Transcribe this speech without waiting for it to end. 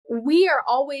we are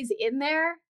always in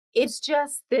there. It's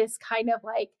just this kind of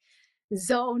like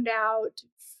zoned out,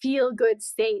 feel good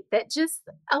state that just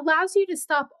allows you to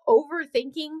stop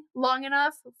overthinking long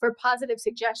enough for positive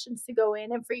suggestions to go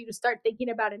in and for you to start thinking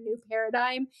about a new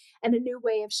paradigm and a new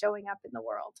way of showing up in the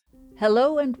world.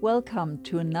 Hello and welcome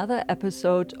to another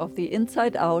episode of the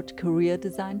Inside Out Career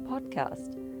Design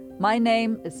Podcast. My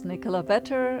name is Nicola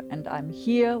Vetter and I'm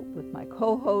here with my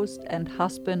co-host and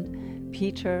husband,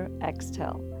 Peter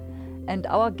Axtell. And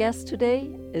our guest today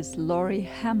is Laurie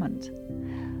Hammond.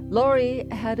 Laurie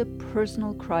had a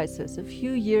personal crisis a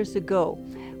few years ago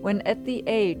when at the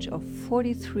age of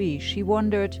 43 she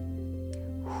wondered,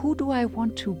 who do I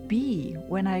want to be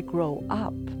when I grow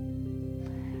up?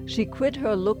 She quit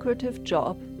her lucrative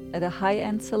job at a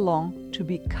high-end salon to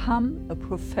become a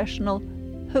professional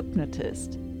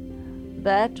hypnotist.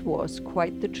 That was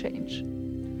quite the change.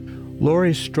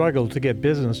 Laurie struggled to get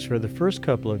business for the first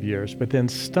couple of years, but then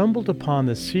stumbled upon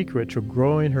the secret to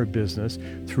growing her business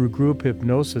through group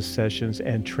hypnosis sessions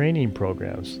and training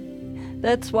programs.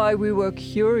 That's why we were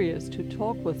curious to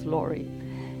talk with Laurie.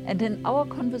 And in our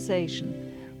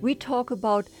conversation, we talk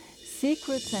about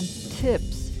secrets and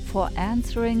tips for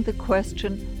answering the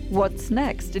question, what's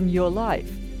next in your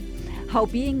life? How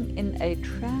being in a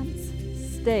trance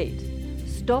state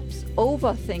stops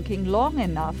overthinking long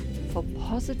enough for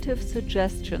positive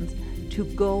suggestions to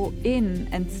go in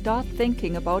and start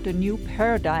thinking about a new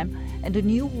paradigm and a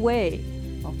new way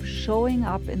of showing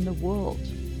up in the world.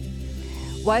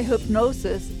 Why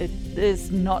hypnosis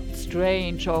is not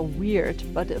strange or weird,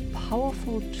 but a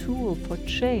powerful tool for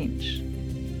change.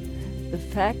 The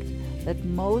fact that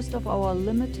most of our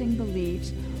limiting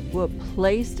beliefs were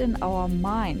placed in our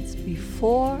minds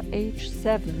before age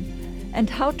 7 and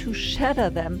how to shatter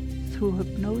them through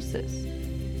hypnosis.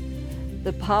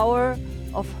 The power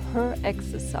of her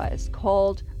exercise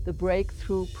called the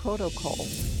Breakthrough Protocol.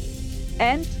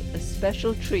 And a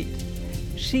special treat.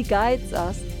 She guides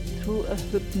us through a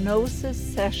hypnosis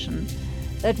session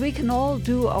that we can all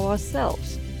do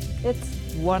ourselves. It's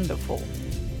wonderful.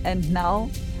 And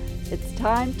now it's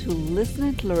time to listen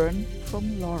and learn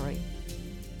from Laurie.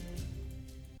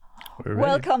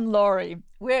 Welcome, Laurie.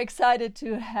 We're excited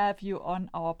to have you on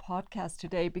our podcast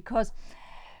today because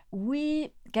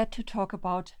we get to talk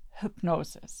about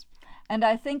hypnosis. And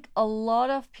I think a lot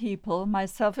of people,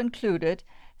 myself included,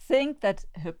 think that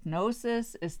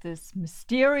hypnosis is this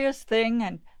mysterious thing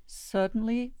and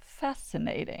certainly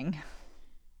fascinating.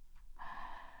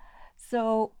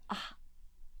 So,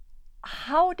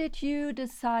 how did you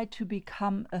decide to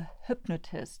become a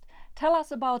hypnotist? Tell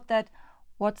us about that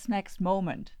what's next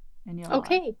moment in your life.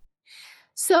 Okay.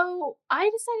 So I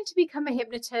decided to become a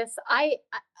hypnotist. I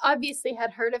obviously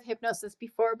had heard of hypnosis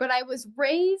before, but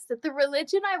the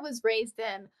religion I was raised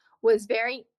in was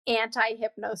very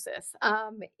anti-hypnosis.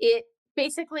 It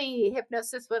basically,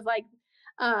 hypnosis was like,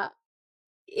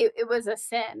 it was a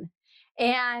sin.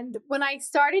 And when I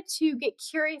started to get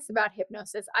curious about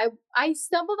hypnosis, I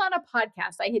stumbled on a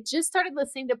podcast. I had just started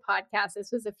listening to podcasts.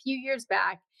 This was a few years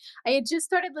back. I had just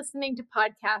started listening to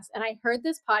podcasts, and I heard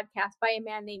this podcast by a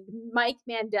man named Mike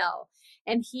Mandel,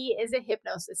 and he is a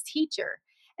hypnosis teacher.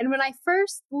 And when I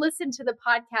first listened to the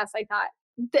podcast, I thought,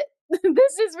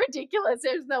 this is ridiculous.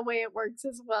 There's no way it works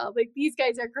as well. Like, these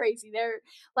guys are crazy. They're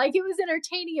like, it was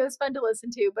entertaining. It was fun to listen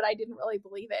to, but I didn't really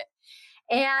believe it.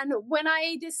 And when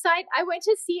I went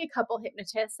to see a couple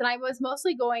hypnotists, and I was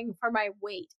mostly going for my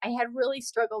weight. I had really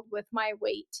struggled with my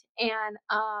weight, and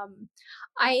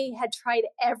I had tried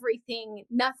everything.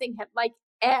 Nothing had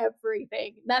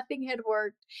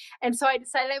worked. And so I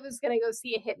decided I was going to go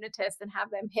see a hypnotist and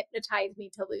have them hypnotize me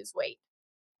to lose weight.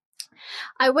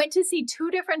 I went to see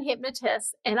 2 different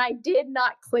hypnotists, and I did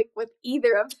not click with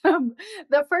either of them.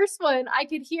 The first one, I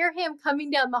could hear him coming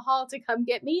down the hall to come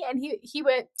get me, and he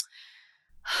went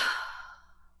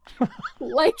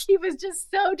like he was just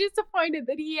so disappointed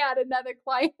that he had another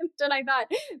client. And I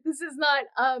thought, this is not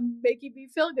making me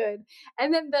feel good.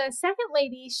 And then the second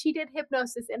lady, she did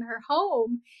hypnosis in her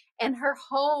home, and her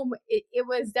home, it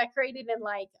was decorated in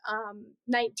like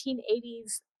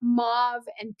 1980s mauve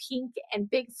and pink and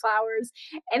big flowers,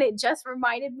 and it just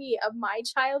reminded me of my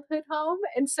childhood home.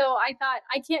 And so I thought,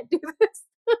 I can't do this.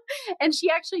 And she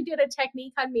actually did a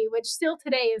technique on me, which still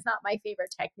today is not my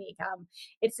favorite technique.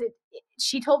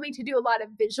 She told me to do a lot of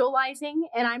visualizing,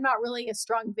 and I'm not really a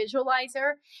strong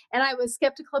visualizer. And I was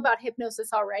skeptical about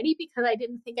hypnosis already because I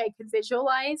didn't think I could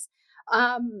visualize.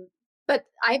 But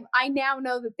I now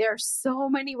know that there are so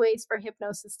many ways for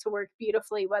hypnosis to work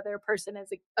beautifully, whether a person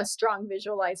is a strong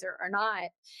visualizer or not.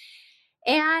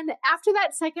 And after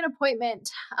that second appointment,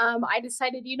 I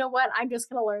decided, you know what, I'm just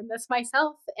going to learn this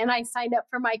myself. And I signed up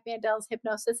for Mike Mandel's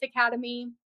Hypnosis Academy.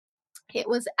 It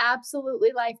was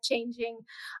absolutely life changing.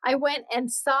 I went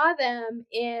and saw them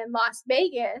in Las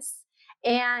Vegas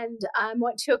and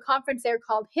went to a conference there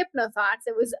called Hypnothoughts.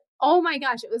 It was, oh my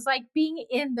gosh, it was like being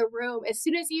in the room. As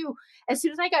soon as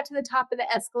I got to the top of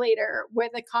the escalator where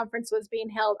the conference was being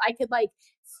held, I could like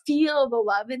feel the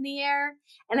love in the air.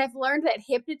 And I've learned that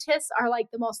hypnotists are like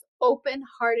the most open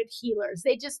hearted healers.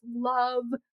 They just love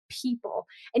people.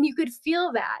 And you could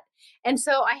feel that. And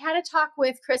so I had a talk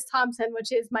with Chris Thompson,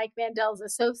 which is Mike Mandel's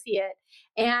associate,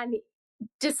 and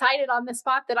decided on the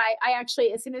spot that I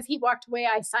actually, as soon as he walked away,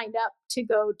 I signed up to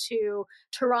go to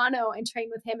Toronto and train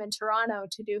with him in Toronto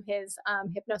to do his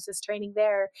hypnosis training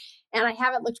there. And I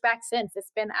haven't looked back since.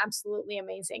 It's been absolutely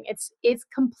amazing. It's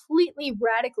completely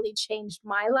radically changed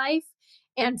my life.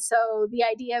 And so the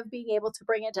idea of being able to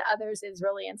bring it to others is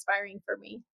really inspiring for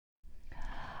me.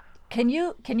 Can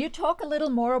you talk a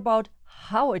little more about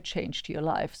how it changed your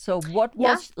life? So what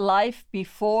Yeah. was life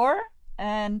before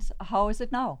and how is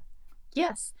it now?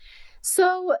 Yes.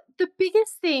 So the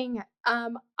biggest thing,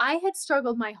 I had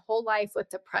struggled my whole life with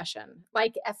depression.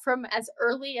 Like from as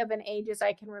early of an age as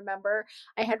I can remember,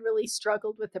 I had really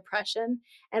struggled with depression,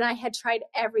 and I had tried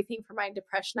everything for my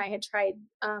depression. I had tried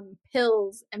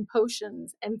pills and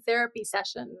potions and therapy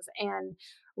sessions and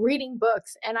reading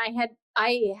books, and I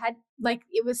had like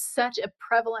it was such a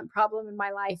prevalent problem in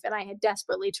my life, and I had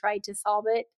desperately tried to solve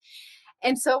it.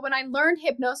 And so when I learned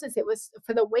hypnosis, it was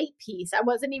for the weight piece. I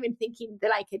wasn't even thinking that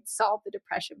I could solve the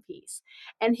depression piece.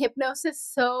 And hypnosis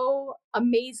so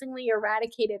amazingly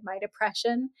eradicated my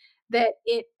depression that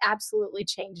it absolutely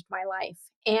changed my life.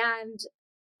 And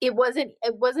it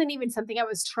wasn't even something I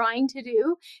was trying to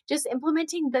do. Just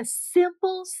implementing the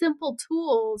simple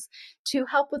tools to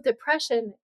help with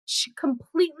depression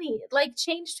completely like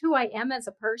changed who I am as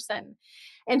a person.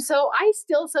 And so I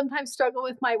still sometimes struggle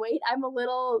with my weight. I'm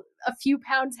a few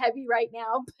pounds heavy right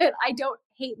now, but I don't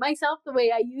hate myself the way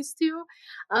I used to.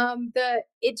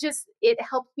 It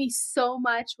helped me so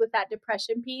much with that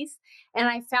depression piece, and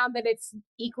I found that it's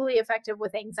equally effective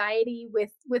with anxiety,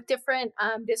 with different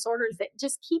disorders that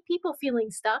just keep people feeling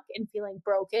stuck and feeling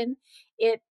broken.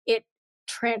 It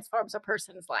transforms a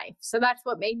person's life. So that's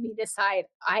what made me decide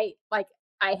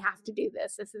I have to do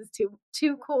this. This is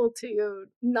too cool to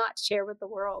not share with the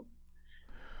world.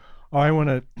 Oh, I want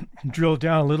to drill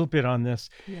down a little bit on this.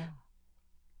 Yeah.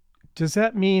 Does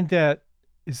that mean that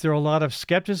is there a lot of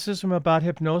skepticism about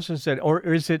hypnosis that, or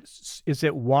is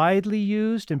it widely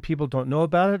used and people don't know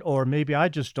about it, or maybe I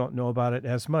just don't know about it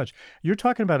as much? You're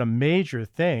talking about a major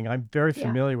thing. I'm very Yeah.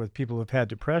 familiar with people who've had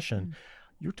depression.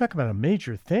 You're talking about a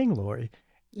major thing, Lori.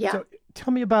 Yeah. So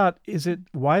tell me about, is it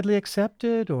widely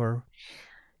accepted or?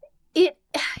 It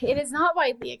it is not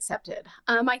widely accepted.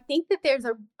 I think that there's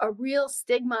a real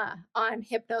stigma on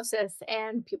hypnosis,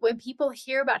 and when people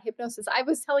hear about hypnosis, I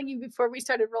was telling you before we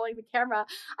started rolling the camera,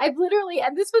 I've literally,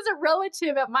 and this was a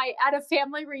relative at a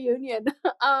family reunion.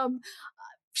 um,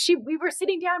 we were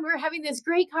sitting down, we were having this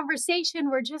great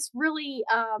conversation. We're just really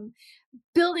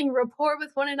building rapport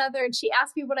with one another. And she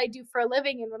asked me what I do for a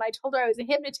living. And when I told her I was a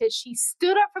hypnotist, she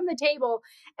stood up from the table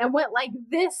and went like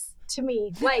this to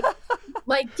me, like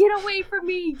get away from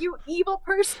me, you evil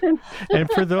person. And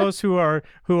for those who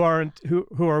aren't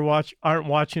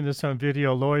watching this on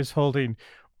video, Lori's holding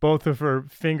both of her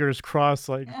fingers crossed,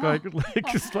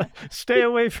 just like stay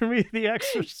away from me, the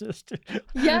exorcist.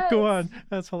 Yes. Go on.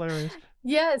 That's hilarious.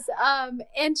 Yes.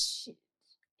 And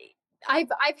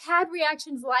I've had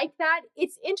reactions like that.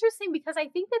 It's interesting because I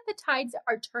think that the tides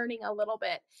are turning a little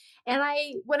bit. And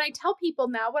when I tell people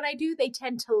now what I do, they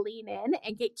tend to lean in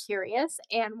and get curious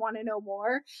and want to know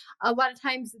more. A lot of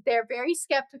times they're very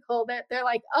skeptical. They're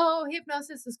like, "Oh,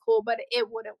 hypnosis is cool, but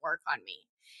it wouldn't work on me."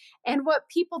 And what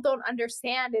people don't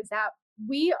understand is that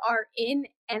we are in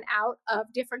and out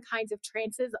of different kinds of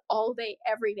trances all day,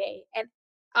 every day. And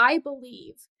I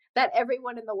believe that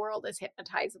everyone in the world is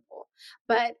hypnotizable,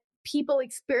 but people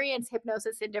experience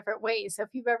hypnosis in different ways. So if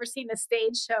you've ever seen a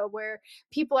stage show where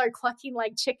people are clucking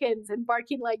like chickens and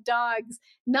barking like dogs,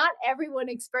 not everyone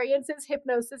experiences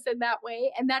hypnosis in that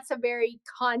way. And that's a very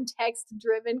context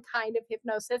driven kind of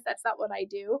hypnosis. That's not what I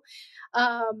do.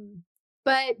 Um,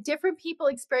 but different people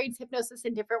experience hypnosis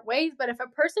in different ways. But if a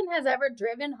person has ever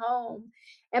driven home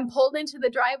and pulled into the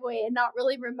driveway and not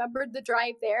really remembered the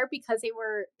drive there because they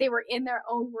were in their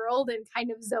own world and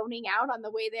kind of zoning out on the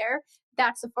way there,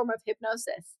 that's a form of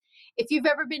hypnosis. If you've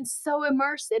ever been so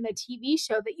immersed in a TV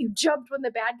show that you jumped when the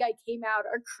bad guy came out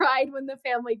or cried when the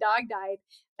family dog died,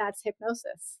 that's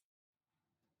hypnosis.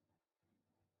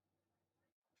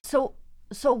 So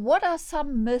So, what are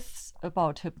some myths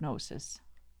about hypnosis?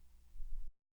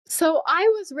 So I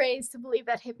was raised to believe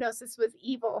that hypnosis was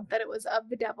evil, that it was of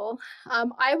the devil.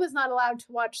 I was not allowed to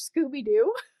watch Scooby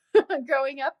Doo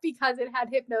growing up because it had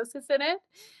hypnosis in it.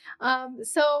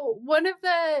 So one of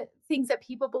the things that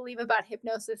people believe about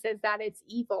hypnosis is that it's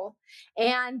evil.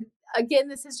 And again,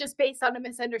 this is just based on a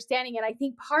misunderstanding. And I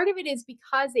think part of it is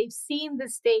because they've seen the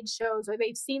stage shows or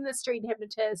they've seen the street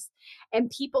hypnotists, and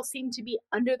people seem to be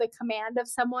under the command of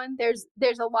someone. There's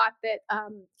a lot that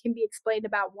can be explained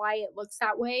about why it looks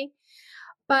that way,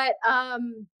 but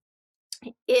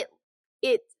it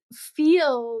it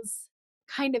feels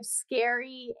kind of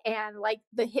scary and like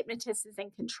the hypnotist is in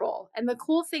control. And the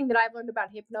cool thing that I've learned about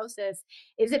hypnosis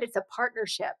is that it's a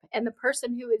partnership, and the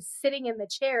person who is sitting in the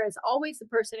chair is always the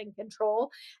person in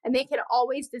control, and they can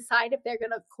always decide if they're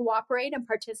going to cooperate and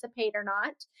participate or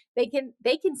not. They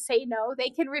can say no, they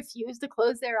can refuse to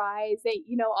close their eyes. They,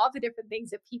 all the different things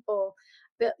that people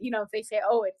that, if they say,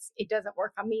 "Oh, it doesn't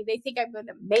work on me," they think I'm going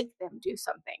to make them do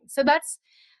something. So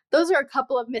those are a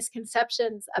couple of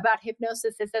misconceptions about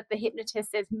hypnosis, is that the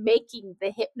hypnotist is making the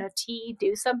hypnotee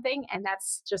do something, and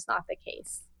that's just not the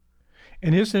case.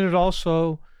 And isn't it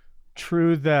also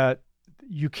true that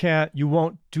you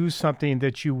won't do something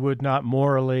that you would not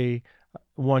morally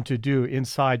want to do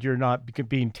inside? You're not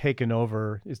being taken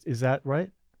over. Is that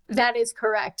right? That is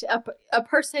correct. A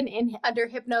person in under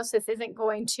hypnosis isn't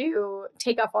going to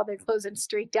take off all their clothes and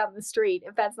streak down the street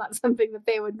if that's not something that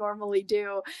they would normally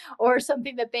do, or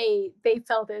something that they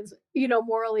felt is,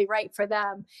 morally right for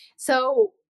them.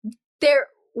 So there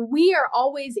we are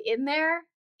always in there.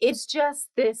 It's just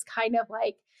this kind of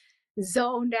like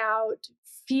zoned out,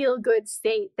 feel good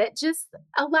state that just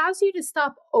allows you to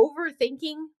stop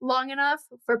overthinking long enough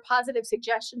for positive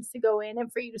suggestions to go in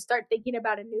and for you to start thinking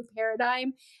about a new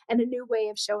paradigm and a new way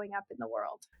of showing up in the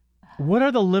world. What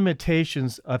are the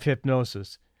limitations of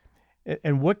hypnosis?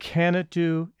 And what can it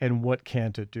do and what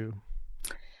can't it do?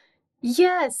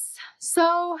 Yes.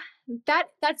 So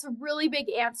that's a really big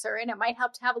answer, and it might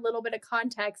help to have a little bit of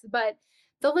context, but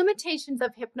the limitations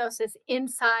of hypnosis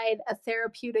inside a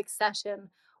therapeutic session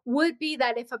would be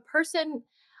that if a person,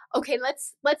 okay,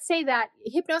 let's say that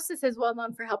hypnosis is well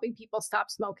known for helping people stop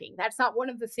smoking. That's not one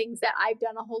of the things that I've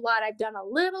done a whole lot. I've done a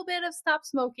little bit of stop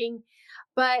smoking,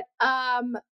 but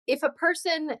if a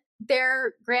person,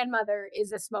 their grandmother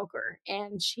is a smoker,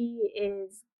 and she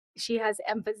has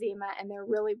emphysema and they're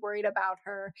really worried about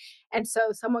her. And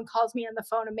so someone calls me on the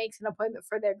phone and makes an appointment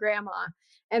for their grandma,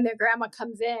 and their grandma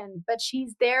comes in, but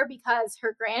she's there because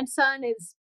her grandson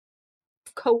is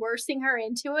coercing her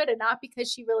into it, and not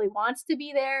because she really wants to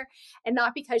be there, and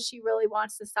not because she really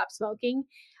wants to stop smoking.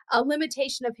 A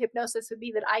limitation of hypnosis would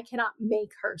be that I cannot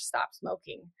make her stop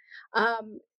smoking.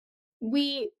 Um,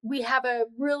 we have a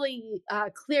really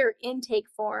clear intake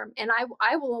form, and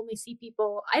I will only see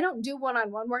people. I don't do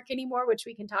one-on-one work anymore, which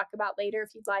we can talk about later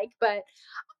if you'd like, but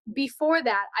before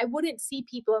that I wouldn't see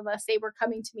people unless they were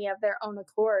coming to me of their own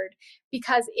accord,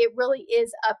 because it really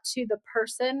is up to the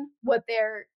person what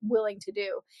they're willing to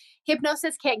do.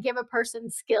 Hypnosis can't give a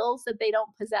person skills that they don't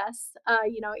possess.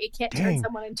 It can't turn Dang.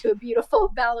 someone into a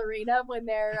beautiful ballerina when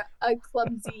they're a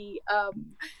clumsy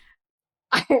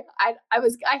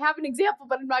I have an example,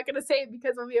 but I'm not going to say it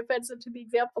because it'll be offensive to the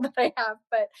example that I have.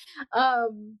 But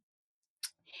um,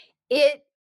 it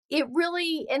it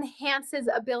really enhances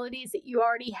abilities that you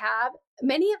already have,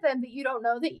 many of them that you don't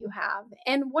know that you have.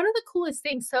 And one of the coolest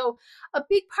things, so a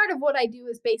big part of what I do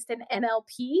is based in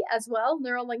NLP as well,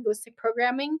 neuro linguistic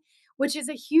programming, which is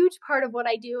a huge part of what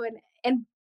I do. And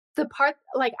the part,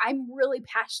 like, I'm really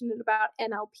passionate about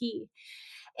NLP.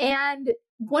 And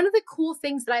one of the cool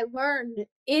things that I learned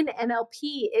in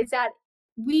NLP is that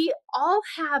we all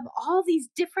have all these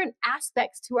different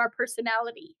aspects to our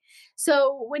personality.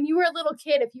 So when you were a little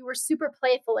kid, if you were super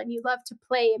playful and you love to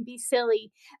play and be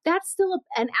silly, that's still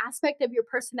an aspect of your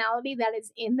personality that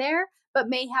is in there, but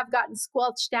may have gotten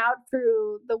squelched out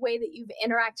through the way that you've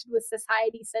interacted with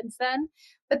society since then.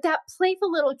 But that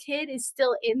playful little kid is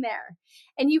still in there.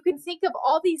 And you can think of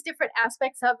all these different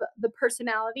aspects of the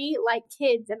personality like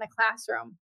kids in a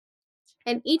classroom.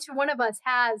 And each one of us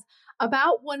has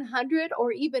about 100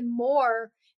 or even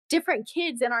more different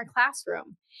kids in our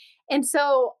classroom. And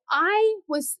so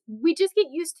we just get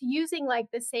used to using like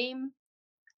the same,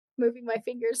 moving my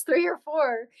fingers, three or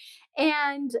four.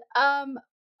 And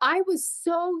I was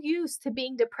so used to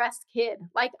being depressed kid.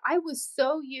 Like I was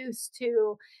so used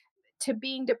to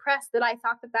being depressed that I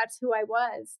thought that that's who I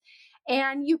was.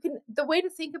 And the way to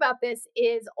think about this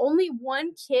is only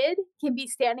one kid can be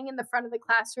standing in the front of the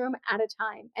classroom at a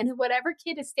time. And whatever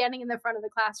kid is standing in the front of the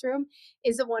classroom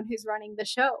is the one who's running the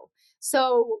show.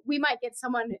 So we might get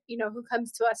someone, who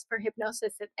comes to us for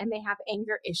hypnosis and they have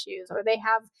anger issues, or they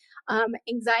have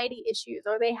anxiety issues,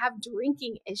 or they have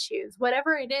drinking issues,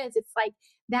 whatever it is. It's like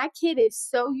that kid is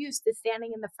so used to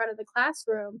standing in the front of the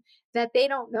classroom that they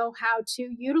don't know how to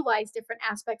utilize different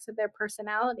aspects of their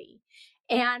personality.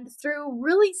 And through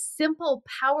really simple,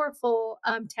 powerful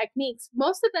techniques,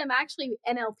 most of them actually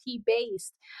NLP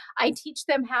based, I teach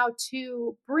them how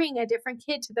to bring a different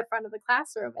kid to the front of the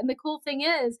classroom. And the cool thing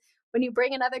is, when you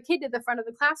bring another kid to the front of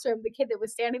the classroom, the kid that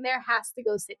was standing there has to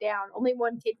go sit down. Only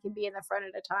one kid can be in the front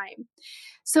at a time.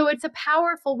 So it's a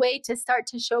powerful way to start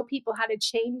to show people how to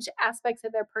change aspects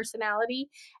of their personality.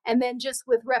 And then just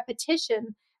with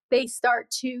repetition, they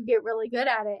start to get really good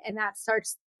at it. And that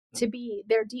starts to be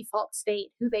their default state,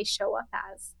 who they show up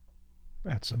as.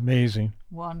 That's amazing.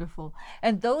 Wonderful.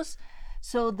 And those,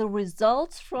 so the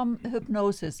results from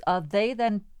hypnosis, are they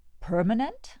then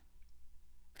permanent?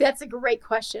 That's a great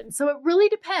question. So it really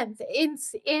depends.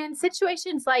 In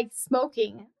situations like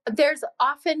smoking, there's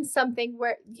often something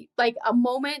where, like a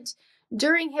moment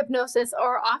during hypnosis,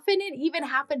 or often it even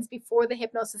happens before the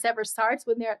hypnosis ever starts,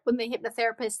 when the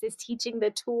hypnotherapist is teaching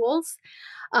the tools,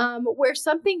 where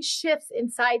something shifts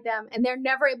inside them and they're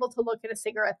never able to look at a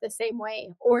cigarette the same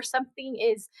way, or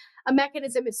a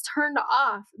mechanism is turned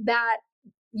off that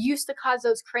used to cause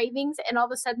those cravings, and all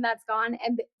of a sudden that's gone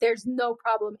and there's no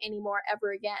problem anymore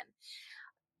ever again.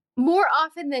 More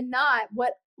often than not,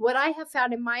 what I have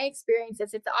found in my experience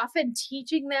is it's often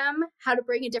teaching them how to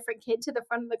bring a different kid to the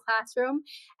front of the classroom,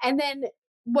 and then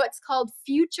what's called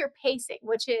future pacing,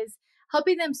 which is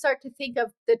helping them start to think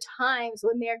of the times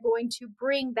when they're going to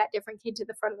bring that different kid to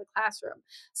the front of the classroom.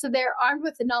 So they're armed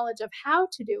with the knowledge of how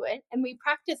to do it, and we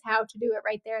practice how to do it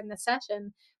right there in the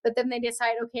session. But then they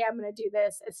decide, okay, I'm going to do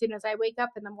this as soon as I wake up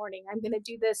in the morning. I'm going to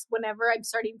do this whenever I'm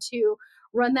starting to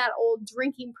run that old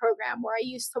drinking program where I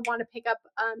used to want to pick up,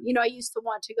 I used to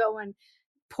want to go and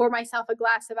pour myself a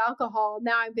glass of alcohol.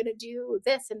 Now I'm going to do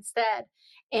this instead.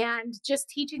 And just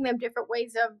teaching them different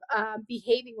ways of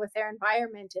behaving with their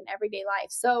environment in everyday life.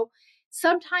 So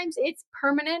sometimes it's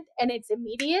permanent and it's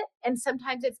immediate, and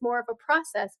sometimes it's more of a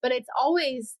process, but it's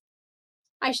always,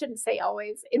 I shouldn't say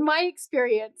always. In my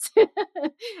experience,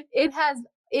 it has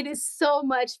it is so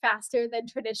much faster than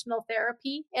traditional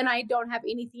therapy, and I don't have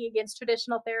anything against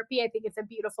traditional therapy. I think it's a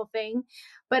beautiful thing,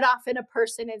 but often a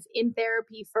person is in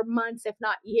therapy for months, if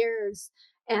not years,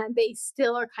 and they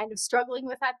still are kind of struggling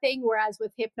with that thing, whereas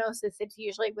with hypnosis, it's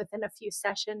usually within a few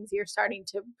sessions you're starting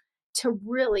to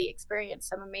really experience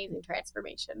some amazing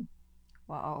transformation.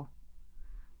 Wow.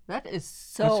 That is That's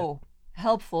so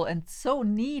helpful and so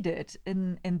needed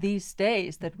in these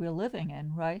days that we're living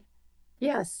in, right?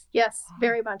 Yes, yes,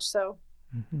 very much so.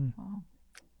 mhm. Wow.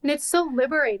 And it's so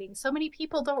liberating. So many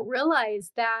people don't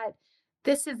realize that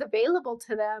this is available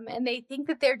to them, and they think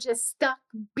that they're just stuck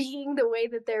being the way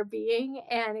that they're being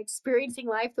and experiencing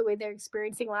life the way they're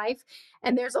experiencing life.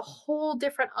 And there's a whole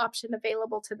different option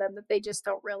available to them that they just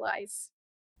don't realize.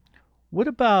 What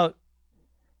about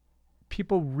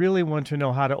people really want to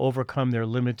know how to overcome their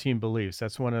limiting beliefs?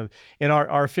 That's one of in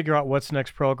our figure out what's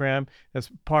next program. That's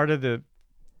part of the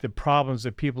problems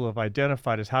that people have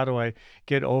identified is how do I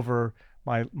get over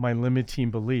my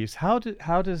limiting beliefs? How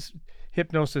does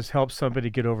hypnosis help somebody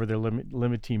get over their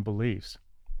limiting beliefs?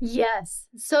 Yes.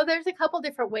 So there's a couple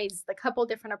different ways, a couple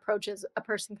different approaches a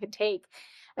person could take.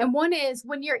 And one is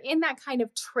when you're in that kind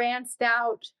of tranced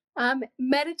out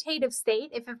meditative state.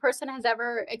 If a person has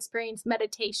ever experienced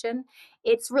meditation,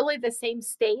 it's really the same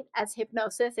state as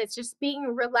hypnosis. It's just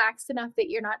being relaxed enough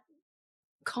that you're not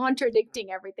contradicting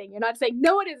everything. You're not saying,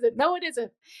 no, it isn't. No, it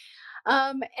isn't.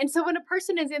 And so when a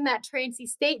person is in that trancy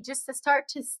state, just to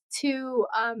start to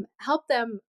help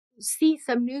them see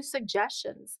some new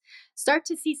suggestions, start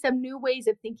to see some new ways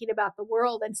of thinking about the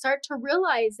world, and start to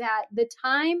realize that the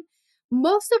time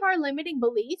most of our limiting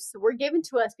beliefs were given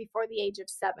to us before the age of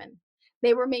 7.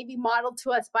 They were maybe modeled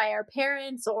to us by our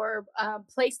parents, or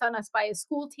placed on us by a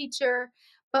school teacher.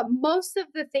 But most of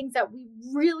the things that we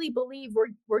really believe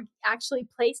were actually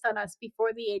placed on us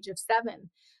before the age of 7.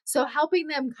 So helping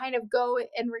them kind of go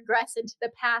and regress into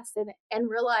the past, and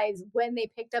realize when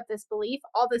they picked up this belief,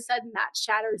 all of a sudden that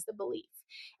shatters the belief.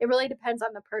 It really depends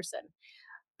on the person.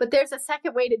 But there's a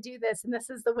second way to do this, and this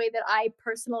is the way that I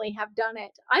personally have done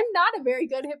it. I'm not a very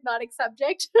good hypnotic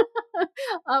subject.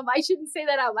 I shouldn't say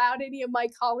that out loud. Any of my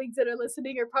colleagues that are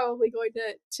listening are probably going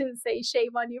to say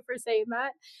shame on you for saying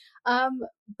that. Um,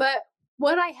 but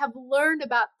what I have learned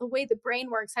about the way the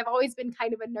brain works, I've always been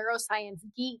kind of a neuroscience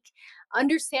geek.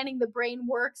 Understanding the brain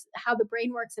works, how the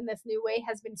brain works in this new way,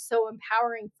 has been so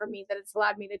empowering for me that it's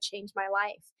allowed me to change my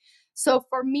life. So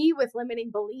for me with limiting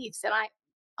beliefs, and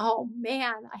Oh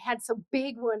man, I had some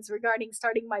big ones regarding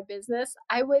starting my business.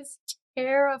 I was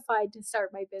terrified to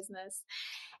start my business.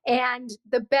 And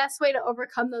the best way to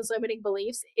overcome those limiting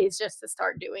beliefs is just to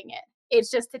start doing it. It's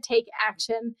just to take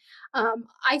action.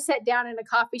 I sat down in a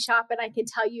coffee shop, and I can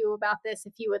tell you about this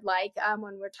if you would like.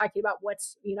 When we're talking about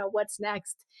what's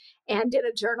next, and did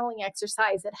a journaling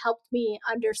exercise that helped me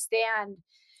understand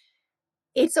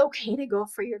it's okay to go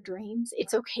for your dreams.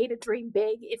 It's okay to dream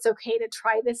big. It's okay to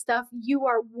try this stuff. You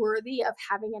are worthy of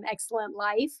having an excellent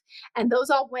life. And those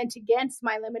all went against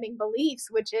my limiting beliefs,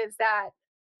 which is that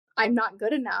I'm not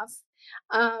good enough.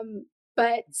 Um,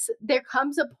 but there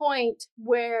comes a point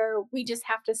where we just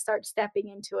have to start stepping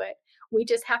into it. We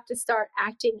just have to start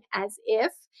acting as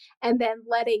if, and then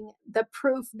letting the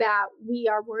proof that we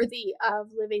are worthy of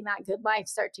living that good life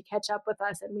start to catch up with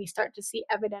us, and we start to see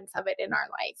evidence of it in our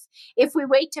life. If we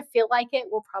wait to feel like it,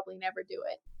 we'll probably never do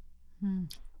it.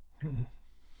 Hmm.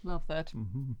 Love that.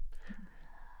 Mm-hmm.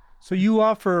 So you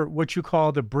offer what you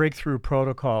call the breakthrough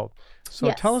protocol.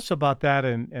 So tell Yes. us about that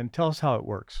and tell us how it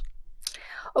works.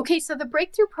 Okay, so the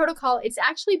breakthrough protocol, it's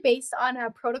actually based on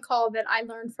a protocol that I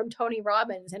learned from Tony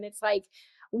Robbins, and it's like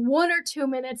 1 or 2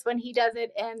 minutes when he does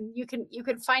it, and you can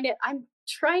find it. I'm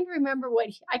trying to remember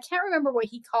I can't remember what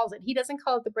he calls it. He doesn't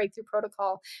call it the breakthrough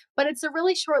protocol, but it's a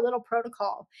really short little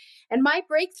protocol. And my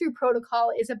breakthrough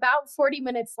protocol is about 40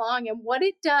 minutes long, and what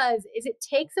it does is it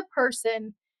takes a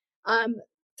person um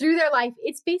through their life.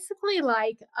 It's basically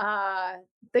like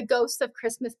the ghost of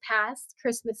Christmas past,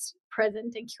 Christmas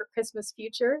present, and Christmas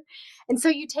future. And so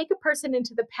you take a person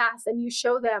into the past and you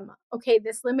show them, okay,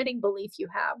 this limiting belief you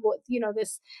have,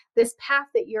 this path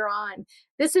that you're on,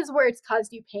 this is where it's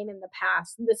caused you pain in the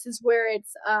past. And this is where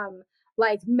it's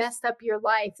like messed up your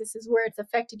life. This is where it's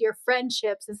affected your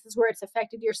friendships. This is where it's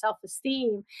affected your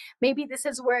self-esteem. Maybe this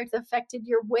is where it's affected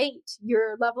your weight,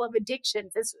 your level of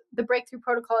addictions. The breakthrough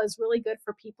protocol is really good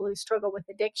for people who struggle with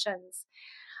addictions,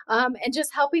 and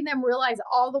just helping them realize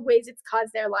all the ways it's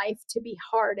caused their life to be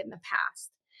hard in the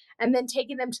past. And then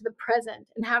taking them to the present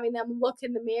and having them look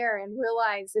in the mirror and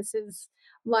realize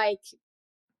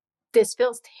this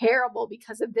feels terrible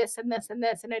because of this and this and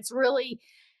this. And it's really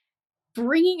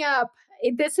bringing up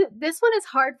this one is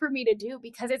hard for me to do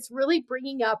because it's really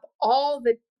bringing up all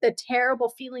the terrible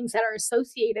feelings that are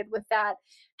associated with that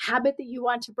habit that you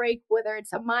want to break, whether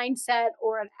it's a mindset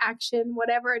or an action,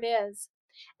 whatever it is.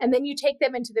 And then you take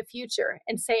them into the future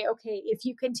and say, okay, if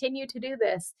you continue to do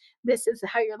this, this is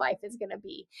how your life is going to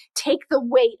be. Take the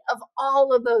weight of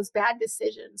all of those bad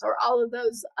decisions or all of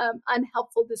those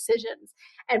unhelpful decisions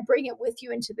and bring it with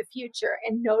you into the future,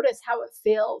 and notice how it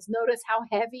feels. Notice how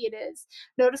heavy it is.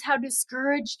 Notice how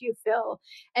discouraged you feel,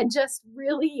 and just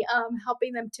really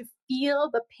helping them to feel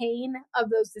the pain of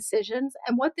those decisions.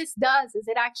 And what this does is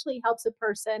it actually helps a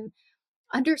person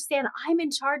understand I'm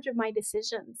in charge of my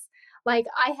decisions. Like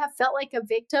I have felt like a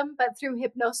victim, but through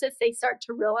hypnosis, they start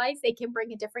to realize they can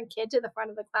bring a different kid to the front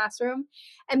of the classroom,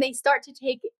 and they start to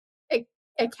take a-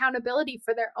 accountability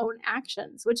for their own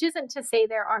actions, which isn't to say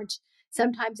there aren't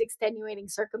sometimes extenuating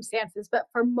circumstances, but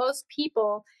for most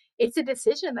people, it's a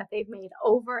decision that they've made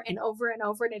over and over and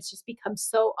over. And it's just become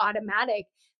so automatic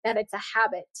that it's a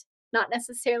habit, not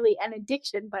necessarily an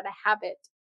addiction, but a habit.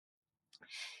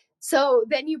 So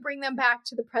then you bring them back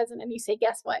to the present and you say,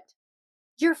 guess what?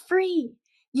 You're free.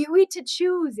 You get to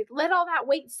choose. Let all that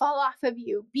weight fall off of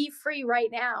you. Be free right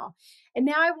now. And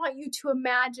now I want you to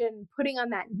imagine putting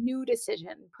on that new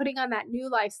decision, putting on that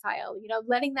new lifestyle,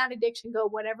 letting that addiction go,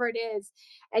 whatever it is.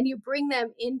 And you bring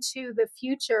them into the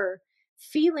future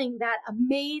feeling that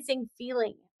amazing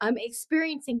feeling,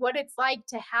 experiencing what it's like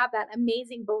to have that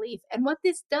amazing belief. And what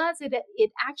this does,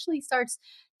 it actually starts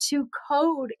to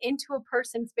code into a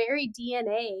person's very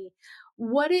DNA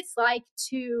what it's like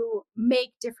to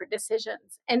make different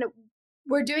decisions. And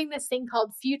we're doing this thing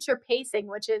called future pacing,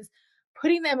 which is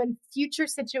putting them in future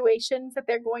situations that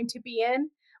they're going to be in,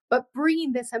 but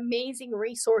bringing this amazing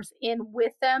resource in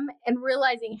with them and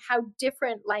realizing how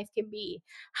different life can be,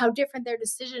 how different their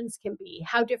decisions can be,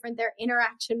 how different their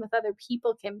interaction with other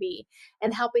people can be,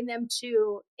 and helping them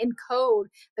to encode.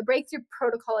 The breakthrough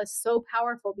protocol is so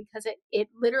powerful because it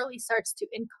literally starts to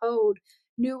encode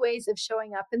new ways of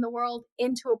showing up in the world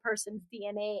into a person's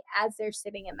DNA as they're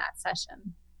sitting in that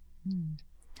session.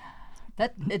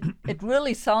 That it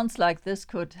really sounds like this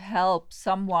could help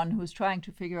someone who's trying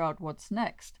to figure out what's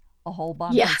next a whole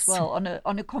bunch as Yes. well,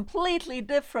 on a completely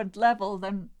different level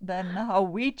than how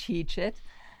we teach it.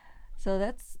 So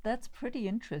that's pretty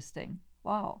interesting.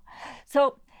 Wow.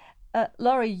 So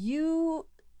Laurie, you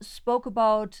spoke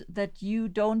about that you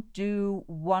don't do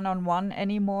one-on-one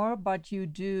anymore, but you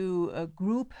do a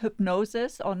group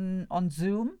hypnosis on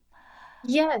Zoom.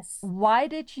 Yes. Why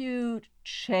did you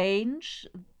change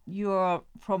your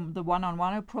from the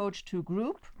one-on-one approach to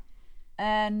group,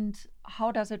 and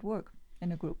how does it work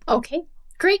in a group? Okay.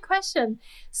 Great question. Hmm.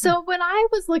 So when I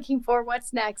was looking for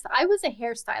what's next, I was a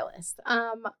hairstylist.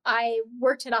 I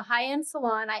worked at a high-end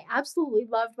salon. I absolutely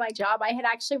loved my job. I had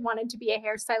actually wanted to be a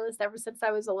hairstylist ever since I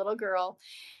was a little girl.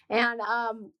 And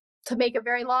to make a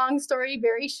very long story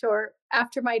very short,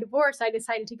 after my divorce, I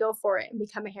decided to go for it and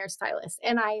become a hairstylist,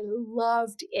 and I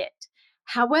loved it.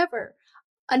 However,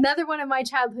 another one of my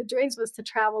childhood dreams was to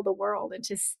travel the world and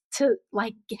just to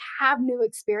like have new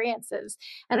experiences.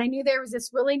 And I knew there was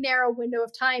this really narrow window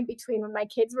of time between when my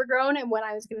kids were grown and when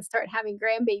I was going to start having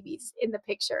grandbabies in the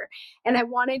picture. And I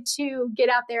wanted to get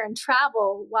out there and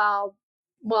travel while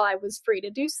I was free to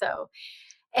do so.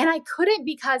 And I couldn't,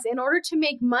 because in order to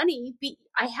make money,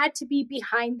 I had to be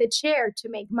behind the chair to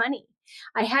make money.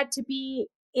 I had to be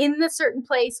in the certain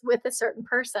place with a certain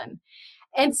person.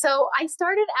 And so I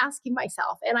started asking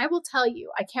myself, and I will tell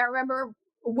you, I can't remember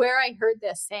where I heard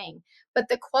this saying, but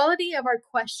the quality of our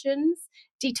questions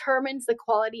determines the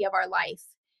quality of our life.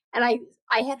 And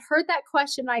I had heard that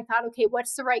question and I thought, okay,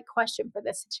 what's the right question for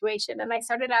this situation? And I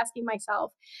started asking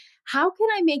myself, how can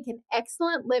I make an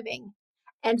excellent living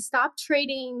and stop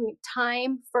trading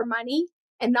time for money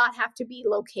and not have to be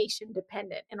location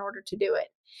dependent in order to do it?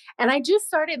 And I just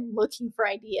started looking for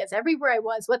ideas everywhere I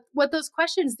was. What those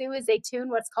questions do is they tune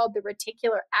what's called the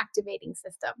reticular activating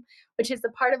system, which is the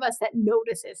part of us that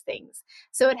notices things.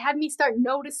 So it had me start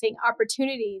noticing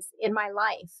opportunities in my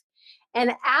life.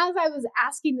 And as I was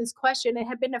asking this question, it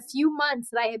had been a few months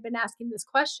that I had been asking this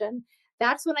question.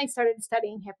 That's when I started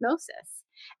studying hypnosis.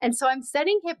 And so I'm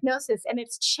studying hypnosis and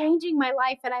it's changing my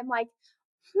life. And I'm like,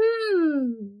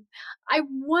 I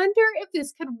wonder if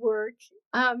this could work,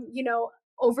 you know,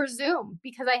 over Zoom,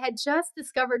 because I had just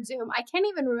discovered Zoom. I can't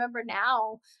even remember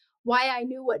now why I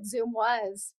knew what Zoom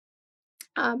was,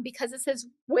 because this is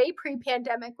way pre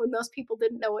pandemic when most people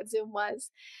didn't know what Zoom was.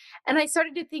 And I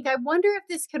started to think, I wonder if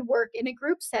this could work in a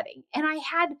group setting. And I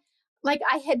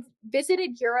had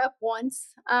visited Europe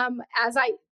once, as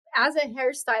a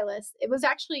hairstylist. It was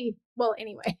actually, well,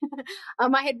 anyway,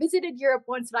 I had visited Europe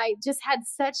once, and I just had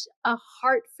such a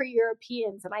heart for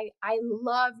Europeans, and I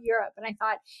love Europe. And I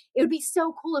thought it would be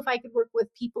so cool if I could work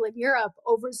with people in Europe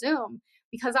over Zoom,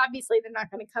 because obviously they're not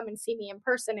going to come and see me in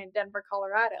person in Denver,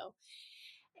 Colorado.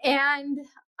 And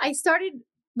I started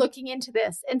looking into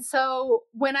this. And so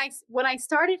when I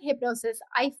started hypnosis,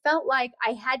 I felt like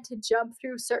I had to jump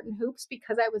through certain hoops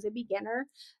because I was a beginner.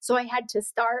 So I had to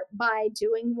start by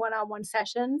doing one-on-one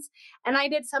sessions, and I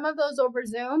did some of those over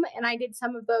Zoom and I did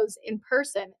some of those in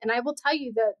person. And I will tell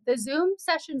you that the Zoom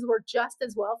sessions work just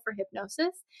as well for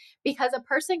hypnosis, because a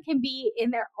person can be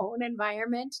in their own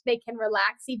environment. They can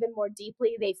relax even more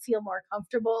deeply. They feel more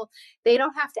comfortable. They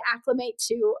don't have to acclimate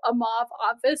to a mauve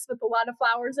office with a lot of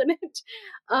flowers in it.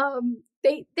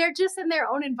 They're just in their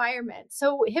own environment.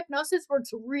 So hypnosis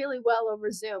works really well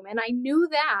over Zoom, and I knew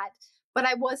that, but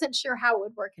I wasn't sure how it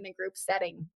would work in a group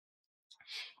setting.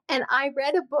 And I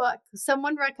read a book.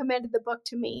 Someone recommended the book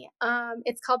to me.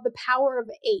 It's called The Power of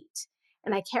Eight.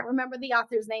 And I can't remember the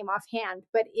author's name offhand,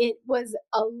 but it was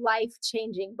a life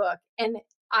changing book. And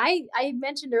I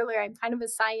mentioned earlier, I'm kind of a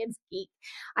science geek.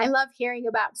 I love hearing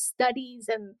about studies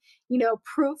and,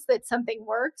 proof that something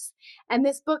works. And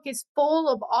this book is full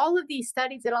of all of these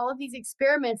studies and all of these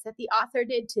experiments that the author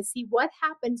did to see what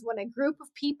happens when a group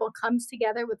of people comes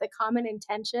together with a common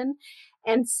intention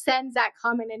and sends that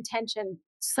common intention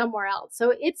somewhere else.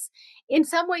 So it's, in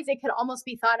some ways, it could almost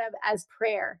be thought of as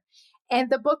prayer. And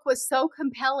the book was so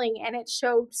compelling and it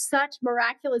showed such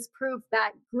miraculous proof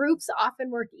that groups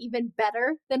often work even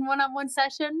better than one on one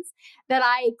sessions, that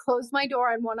I closed my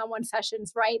door on one on one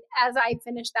sessions. Right as I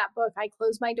finished that book, I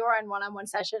closed my door on one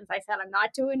sessions. I said, I'm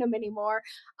not doing them anymore.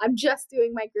 I'm just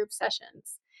doing my group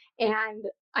sessions. And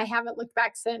I haven't looked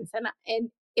back since. And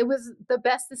it was the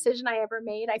best decision I ever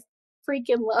made. I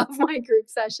freaking love my group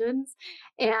sessions,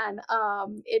 and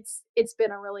it's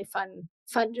been a really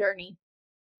fun journey.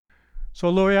 So,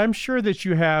 Lori, I'm sure that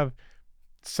you have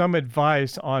some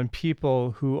advice on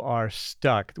people who are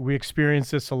stuck. We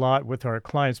experience this a lot with our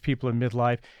clients, people in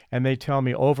midlife, and they tell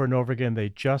me over and over again they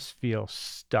just feel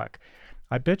stuck.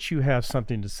 I bet you have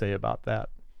something to say about that.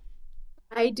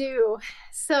 I do.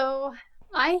 So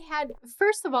I had,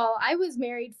 first of all, I was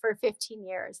married for 15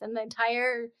 years, and the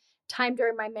entire time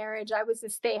during my marriage, I was a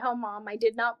stay home mom. I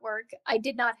did not work. I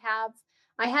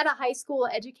had a high school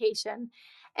education.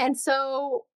 And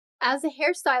so, as a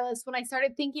hairstylist, when I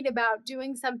started thinking about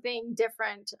doing something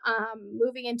different,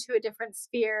 moving into a different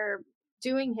sphere,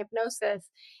 doing hypnosis,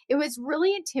 it was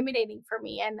really intimidating for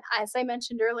me. And as I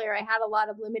mentioned earlier, I had a lot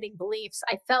of limiting beliefs.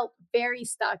 I felt very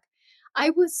stuck. I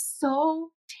was so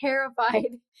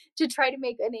terrified to try to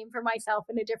make a name for myself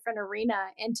in a different arena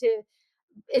and to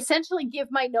essentially give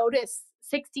my notice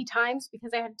 60 times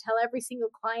because I had to tell every single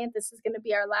client this is going to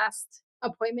be our last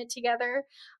appointment together.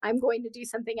 I'm going to do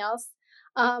something else.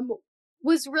 Um,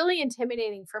 was really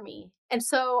intimidating for me. And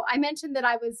so I mentioned that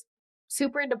I was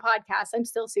super into podcasts. I'm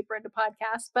still super into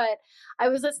podcasts, but I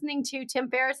was listening to Tim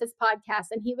Ferriss's podcast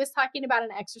and he was talking about an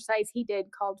exercise he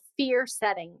did called fear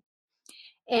setting.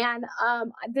 And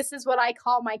this is what I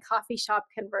call my coffee shop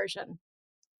conversion,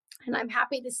 and I'm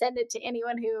happy to send it to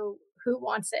anyone who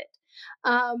wants it.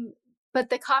 Um, but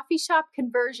the coffee shop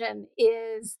conversion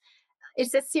is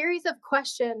it's a series of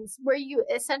questions where you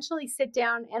essentially sit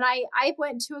down, and I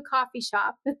went to a coffee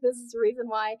shop. This is the reason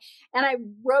why. And I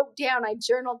wrote down, I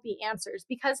journaled the answers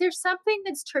because there's something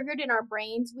that's triggered in our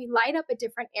brains. We light up a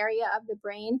different area of the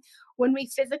brain when we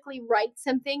physically write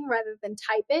something rather than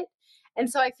type it. And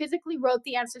so I physically wrote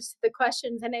the answers to the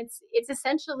questions, and it's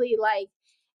essentially like,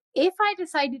 if I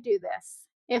decide to do this,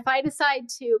 if I decide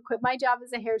to quit my job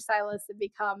as a hairstylist and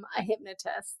become a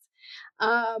hypnotist,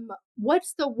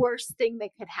 what's the worst thing that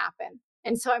could happen?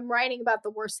 And so I'm writing about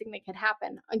the worst thing that could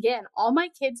happen. Again, all my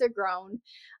kids are grown.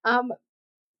 Um,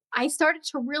 I started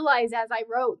to realize as I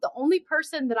wrote, the only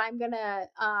person that I'm going to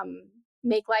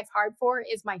make life hard for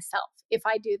is myself. If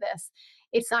I do this,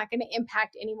 it's not going to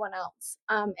impact anyone else.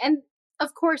 And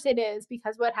of course it is,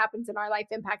 because what happens in our life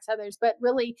impacts others, but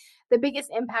really the biggest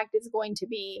impact is going to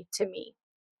be to me.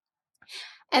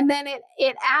 And then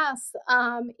it asks,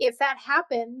 if that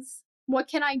happens, what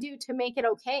can I do to make it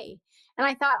okay? And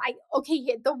I thought,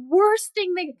 okay, the worst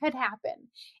thing that could happen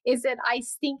is that I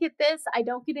stink at this, I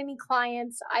don't get any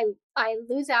clients, I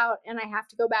lose out, and I have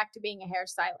to go back to being a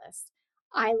hairstylist.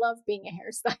 I love being a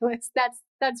hairstylist.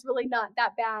 That's really not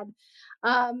that bad.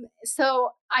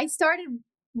 So I started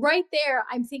right there.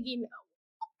 I'm thinking,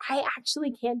 I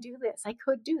actually can do this. I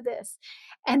could do this.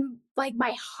 And like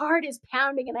my heart is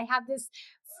pounding and I have this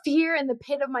fear in the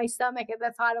pit of my stomach at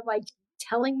the thought of like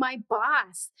telling my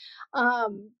boss,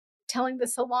 um, telling the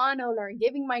salon owner,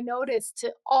 giving my notice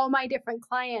to all my different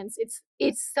clients.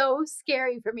 It's so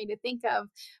scary for me to think of,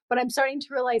 but I'm starting to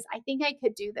realize I think I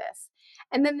could do this.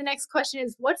 And then the next question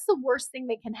is, what's the worst thing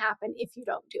that can happen if you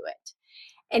don't do it?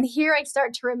 And here I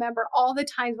start to remember all the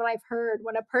times when I've heard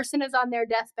when a person is on their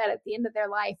deathbed at the end of their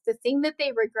life, the thing that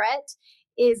they regret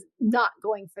is not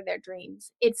going for their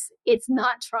dreams. It's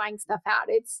not trying stuff out.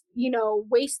 It's,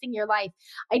 wasting your life.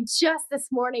 I just this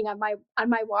morning on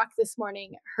my walk this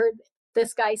morning heard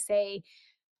this guy say,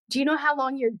 "Do you know how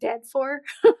long you're dead for?"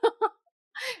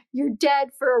 You're dead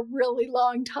for a really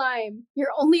long time.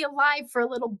 You're only alive for a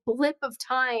little blip of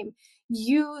time.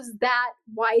 Use that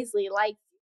wisely. Like,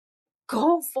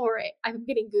 go for it. I'm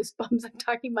getting goosebumps. I'm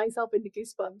talking myself into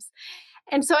goosebumps.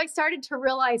 And so I started to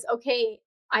realize, okay,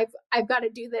 I've got to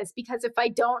do this, because if I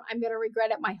don't, I'm going to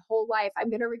regret it my whole life. I'm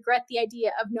going to regret the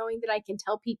idea of knowing that I can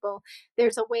tell people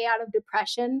there's a way out of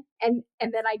depression and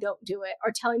then I don't do it,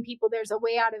 or telling people there's a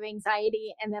way out of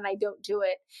anxiety and then I don't do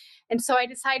it. And so I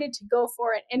decided to go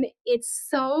for it. And it's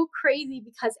so crazy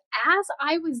because as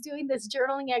I was doing this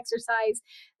journaling exercise,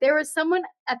 there was someone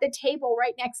at the table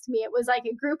right next to me. It was like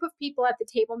a group of people at the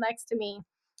table next to me,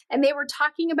 and they were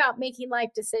talking about making life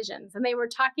decisions, and they were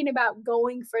talking about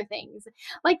going for things.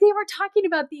 Like, they were talking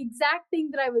about the exact thing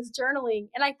that I was journaling.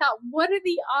 And I thought, what are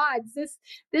the odds?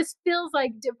 This feels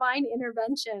like divine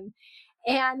intervention.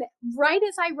 And right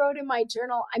as I wrote in my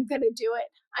journal, I'm going to do it.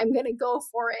 I'm going to go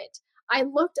for it. I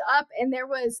looked up and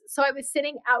so I was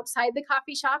sitting outside the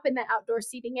coffee shop in the outdoor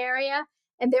seating area,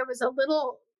 and there was a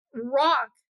little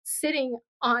rock sitting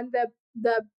on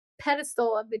the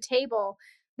pedestal of the table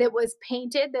that was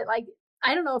painted, that, like,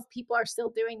 I don't know if people are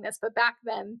still doing this, but back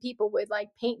then people would like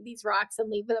paint these rocks and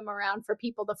leave them around for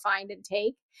people to find and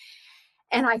take.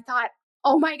 And I thought,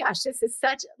 oh my gosh, this is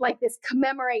such, like, this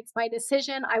commemorates my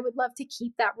decision. I would love to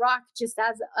keep that rock just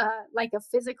as like a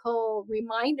physical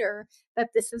reminder that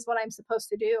this is what I'm supposed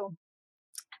to do.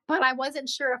 But I wasn't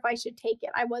sure if I should take it.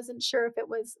 I wasn't sure if it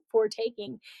was for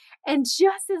taking. And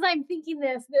just as I'm thinking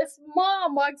this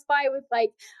mom walks by with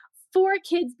like four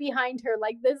kids behind her,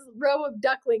 like this row of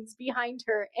ducklings behind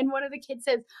her. And one of the kids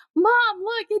says, "Mom,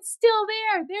 look, it's still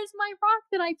there. There's my rock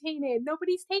that I painted.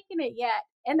 Nobody's taken it yet."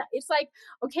 And it's like,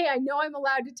 okay, I know I'm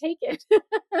allowed to take it.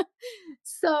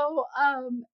 So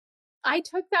I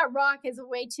took that rock as a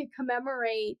way to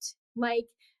commemorate, like,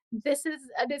 this is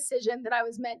a decision that I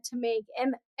was meant to make.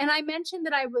 And I mentioned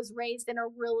that I was raised in a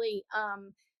really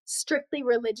strictly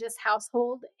religious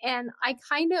household, and I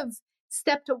kind of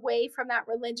stepped away from that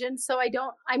religion. So I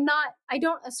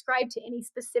don't ascribe to any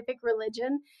specific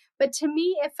religion, but to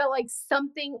me, it felt like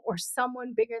something or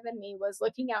someone bigger than me was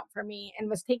looking out for me and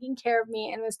was taking care of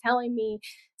me and was telling me,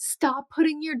 stop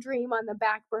putting your dream on the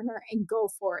back burner and go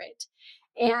for it.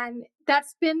 And there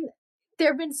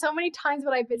have been so many times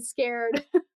when I've been scared.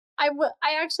 I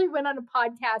actually went on a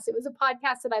podcast. It was a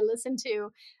podcast that I listened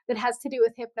to that has to do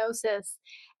with hypnosis.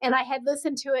 And I had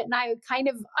listened to it and I kind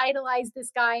of idolized this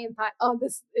guy and thought, oh,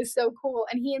 this is so cool.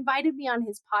 And he invited me on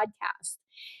his podcast.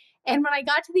 And when I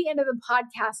got to the end of the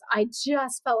podcast, I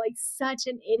just felt like such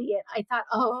an idiot. I thought,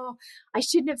 oh, I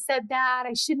shouldn't have said that.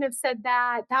 I shouldn't have said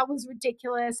that. That was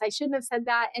ridiculous. I shouldn't have said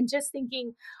that. And just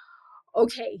thinking,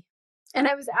 okay. And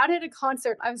I was out at a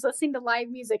concert. I was listening to live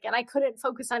music and I couldn't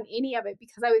focus on any of it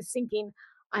because I was thinking,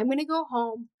 I'm going to go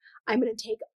home. I'm going to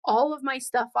take all of my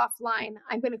stuff offline.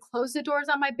 I'm going to close the doors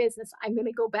on my business. I'm going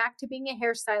to go back to being a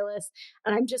hairstylist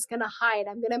and I'm just going to hide.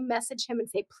 I'm going to message him and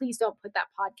say, please don't put that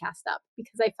podcast up,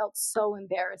 because I felt so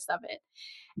embarrassed of it.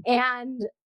 And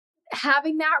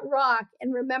having that rock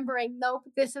and remembering, nope,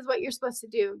 this is what you're supposed to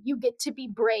do. You get to be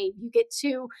brave. You get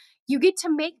to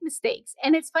make mistakes.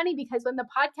 And it's funny because when the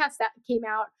podcast that came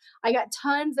out, I got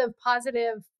tons of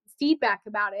positive feedback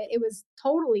about it. It was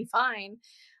totally fine.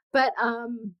 But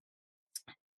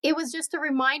it was just a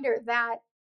reminder that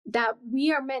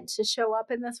we are meant to show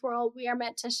up in this world. We are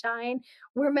meant to shine.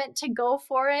 We're meant to go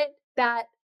for it. That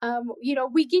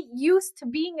we get used to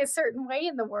being a certain way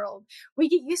in the world. We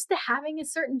get used to having a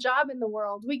certain job in the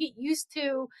world. We get used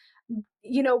to,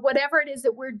 whatever it is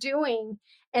that we're doing.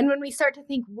 And when we start to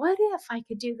think, what if I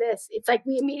could do this? It's like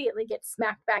we immediately get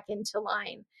smacked back into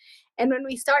line. And when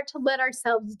we start to let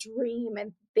ourselves dream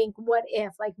and think, what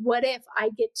if I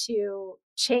get to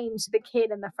change the kid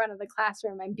in the front of the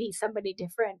classroom and be somebody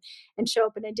different and show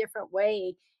up in a different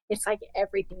way, it's like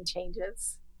everything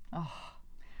changes. Oh,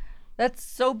 that's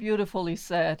so beautifully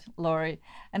said, Lori.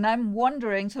 And I'm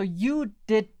wondering, so you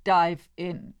did dive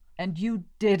in and you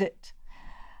did it.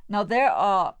 Now, there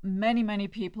are many, many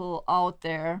people out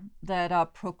there that are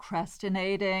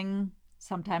procrastinating,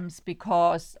 sometimes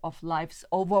because of life's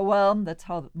overwhelm. That's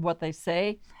what they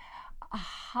say.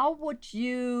 How would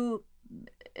you,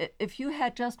 if you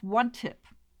had just one tip,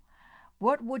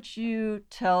 what would you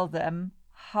tell them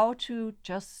how to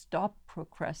just stop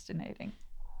procrastinating?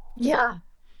 Yeah.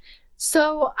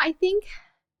 So I think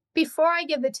before I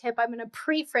give the tip, I'm going to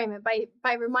pre-frame it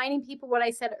by reminding people what I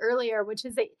said earlier, which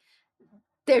is that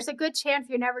there's a good chance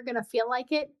you're never going to feel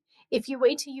like it. If you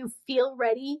wait till you feel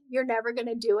ready, you're never going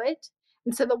to do it.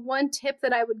 And so the one tip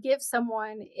that I would give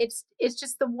someone, it's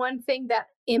just the one thing that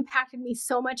impacted me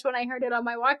so much when I heard it on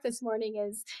my walk this morning,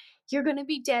 is you're going to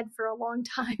be dead for a long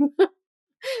time.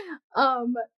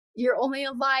 You're only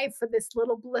alive for this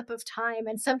little blip of time.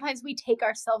 And sometimes we take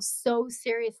ourselves so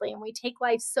seriously and we take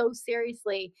life so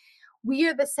seriously. We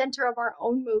are the center of our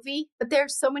own movie, but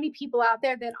there's so many people out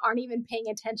there that aren't even paying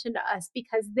attention to us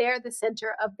because they're the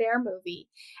center of their movie.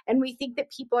 And we think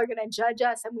that people are going to judge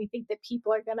us and we think that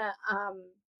people are going to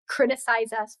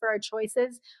criticize us for our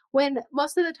choices, when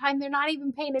most of the time they're not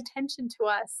even paying attention to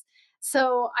us.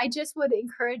 So I just would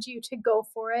encourage you to go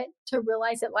for it, to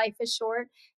realize that life is short,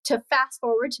 to fast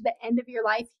forward to the end of your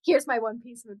life. Here's my one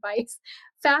piece of advice.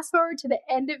 Fast forward to the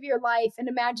end of your life and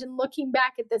imagine looking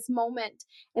back at this moment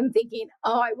and thinking,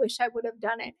 oh, I wish I would have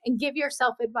done it, and give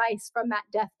yourself advice from that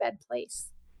deathbed place.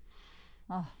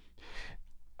 Oh.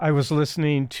 I was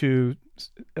listening to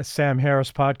a Sam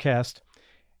Harris podcast,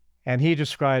 and he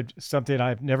described something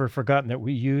I've never forgotten that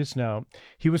we use now.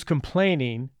 He was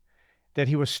complaining that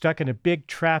he was stuck in a big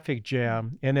traffic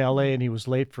jam in LA and he was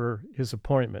late for his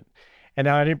appointment. And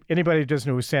now anybody who doesn't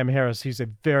know who Sam Harris, he's a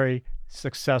very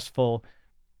successful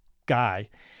guy.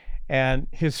 And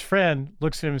his friend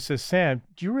looks at him and says, Sam,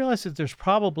 do you realize that there's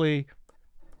probably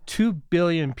 2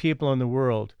 billion people in the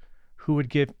world who would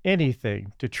give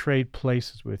anything to trade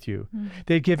places with you? Mm-hmm.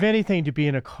 They'd give anything to be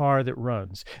in a car that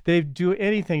runs. They'd do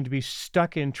anything to be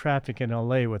stuck in traffic in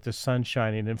LA with the sun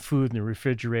shining and food in the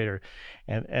refrigerator.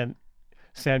 And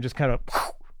Sam just kind of,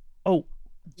 oh.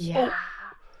 Yeah.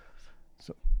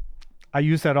 So I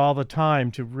use that all the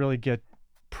time to really get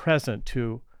present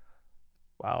to,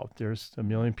 wow, there's 1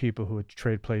 million people who would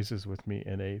trade places with me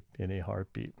in a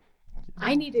heartbeat.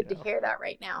 I needed to hear that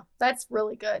right now. That's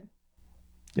really good.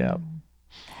 Yeah.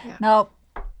 Now,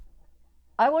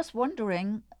 I was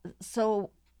wondering, so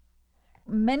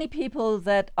many people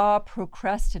that are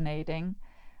procrastinating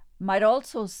might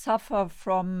also suffer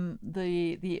from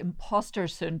the imposter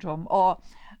syndrome, or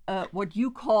what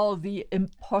you call the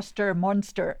imposter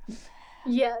monster.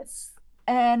 Yes.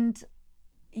 And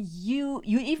you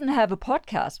even have a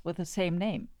podcast with the same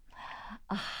name.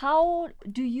 How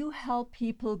do you help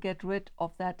people get rid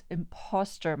of that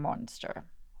imposter monster?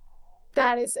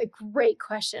 That is a great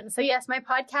question. So, yes, my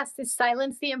podcast is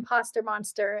Silence the Imposter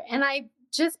Monster. And I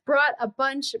just brought a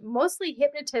bunch, mostly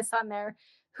hypnotists, on there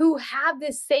who have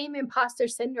this same imposter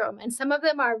syndrome. And some of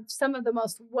them are some of the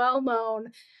most well known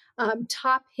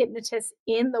top hypnotists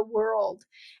in the world.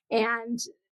 And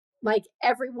like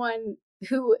everyone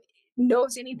who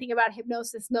knows anything about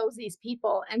hypnosis knows these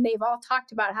people. And they've all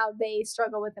talked about how they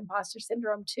struggle with imposter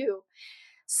syndrome too.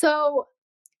 So,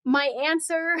 my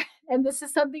answer, and this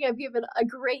is something I've given a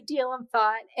great deal of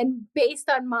thought, and based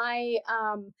on my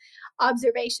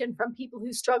observation from people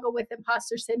who struggle with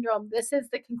imposter syndrome, this is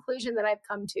the conclusion that I've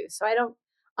come to. So I don't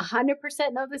 100%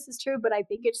 know this is true, but I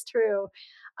think it's true.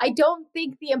 I don't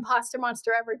think the imposter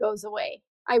monster ever goes away.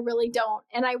 I really don't.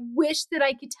 And I wish that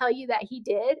I could tell you that he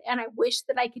did. And I wish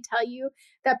that I could tell you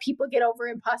that people get over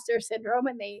imposter syndrome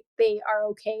and they are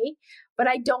okay, but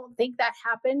I don't think that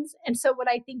happens. And so what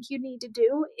I think you need to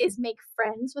do is make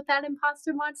friends with that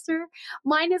imposter monster.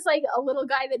 Mine is like a little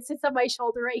guy that sits on my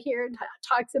shoulder right here and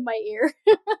talks in my ear.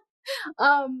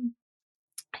 um,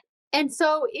 and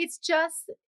so it's just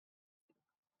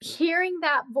hearing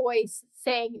that voice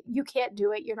saying, you can't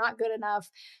do it, you're not good enough,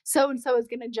 so and so is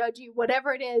going to judge you,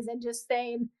 whatever it is, and just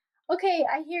saying, okay,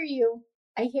 I hear you,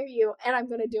 and I'm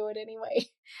going to do it anyway.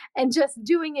 And just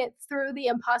doing it through the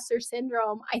imposter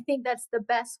syndrome, I think that's the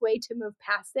best way to move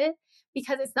past it,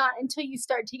 because it's not until you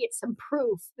start to get some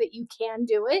proof that you can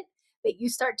do it that you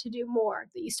start to do more,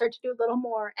 that you start to do a little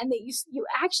more, and that you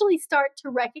actually start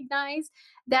to recognize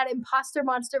that imposter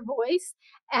monster voice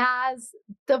as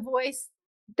the voice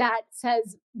that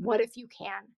says, what if you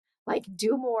can? Like,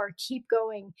 do more, keep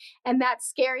going. And that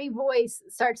scary voice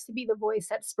starts to be the voice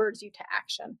that spurs you to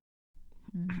action.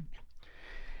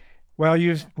 Well,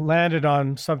 you've landed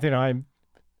on something I'm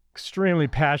extremely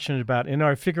passionate about. In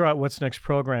our Figure Out What's Next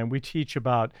program, we teach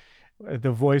about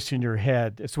the voice in your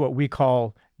head. It's what we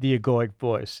call the egoic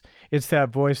voice. It's that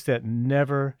voice that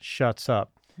never shuts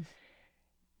up.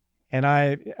 And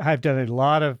I've done a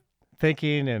lot of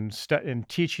thinking and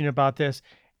teaching about this.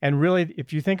 And really,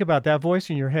 if you think about that voice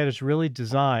in your head, is really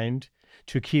designed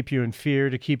to keep you in fear,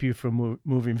 to keep you from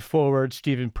moving forward.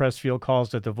 Stephen Pressfield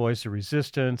calls it the voice of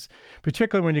resistance,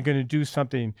 particularly when you're going to do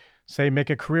something, say, make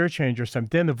a career change or something,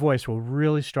 then the voice will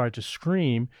really start to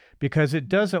scream because it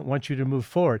doesn't want you to move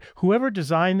forward. Whoever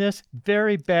designed this,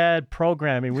 very bad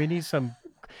programming. We need some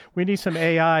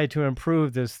AI to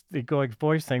improve this egoic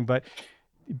voice thing,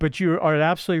 but you are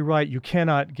absolutely right. You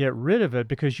cannot get rid of it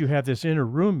because you have this inner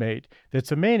roommate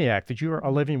that's a maniac, that you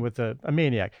are living with a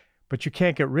maniac, but you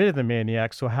can't get rid of the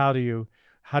maniac. So how do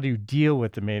you deal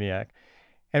with the maniac?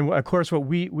 And of course, what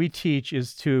we teach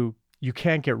is you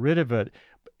can't get rid of it,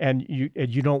 and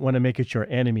you don't want to make it your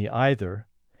enemy either.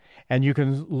 And you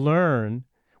can learn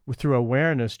through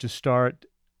awareness to start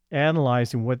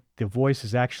analyzing what the voice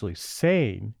is actually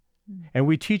saying. And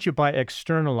we teach it by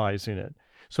externalizing it.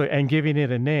 So, and giving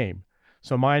it a name.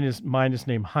 So mine is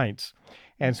named Heinz.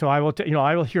 And so I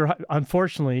will hear,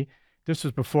 unfortunately, this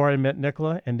was before I met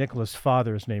Nicola, and Nicola's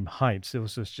father is named Heinz. It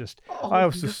was I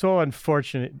was just so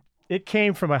unfortunate. It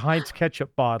came from a Heinz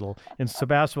ketchup bottle in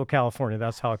Sebastopol, California.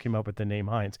 That's how I came up with the name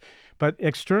Heinz. But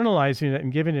externalizing it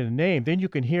and giving it a name, then you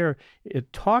can hear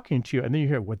it talking to you, and then you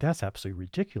hear, well, that's absolutely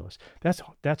ridiculous.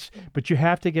 But you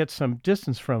have to get some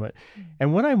distance from it.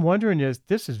 And what I'm wondering is,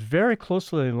 this is very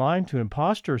closely in line to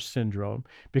imposter syndrome,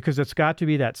 because it's got to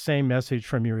be that same message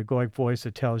from your egoic voice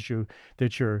that tells you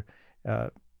that you're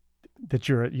a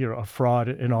fraud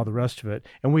and all the rest of it.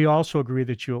 And we also agree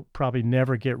that you'll probably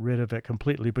never get rid of it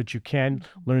completely, but you can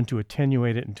learn to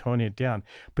attenuate it and tone it down.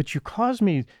 But you caused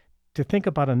me to think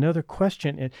about another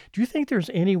question. And do you think there's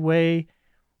any way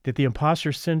that the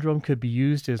imposter syndrome could be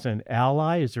used as an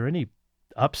ally? Is there any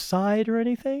upside or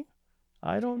anything?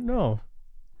 I don't know.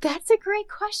 That's a great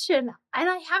question. And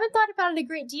I haven't thought about it a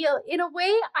great deal. In a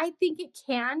way, I think it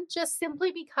can, just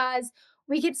simply because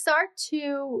we can start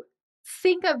to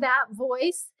think of that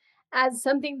voice as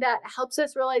something that helps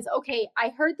us realize, okay,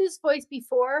 I heard this voice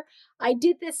before. I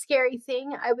did this scary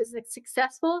thing. I was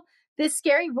successful. This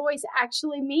scary voice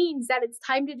actually means that it's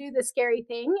time to do the scary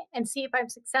thing and see if I'm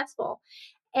successful.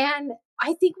 And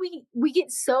I think we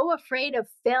get so afraid of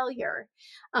failure.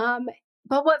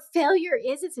 But what failure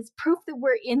is it's proof that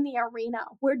we're in the arena.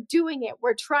 We're doing it.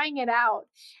 We're trying it out.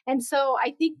 And so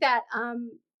I think that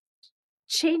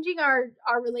changing our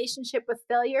relationship with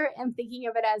failure and thinking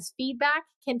of it as feedback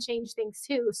can change things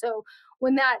too. So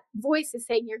when that voice is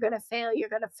saying you're going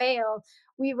to fail,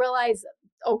 we realize,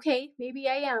 okay, maybe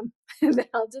I am. And then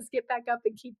I'll just get back up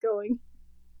and keep going.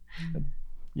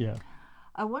 Yeah.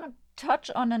 I want to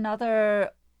touch on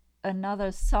another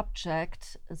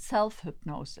subject,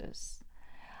 self-hypnosis.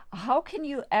 How can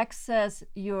you access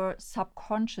your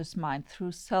subconscious mind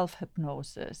through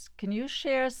self-hypnosis? Can you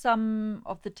share some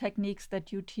of the techniques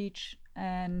that you teach,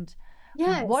 and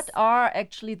what Yes. are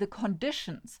actually the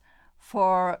conditions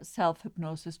for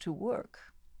self-hypnosis to work?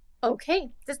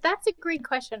 Okay, that's a great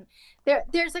question.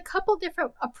 There's a couple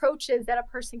different approaches that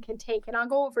a person can take, and I'll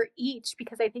go over each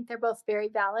because I think they're both very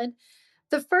valid.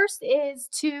 The first is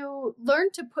to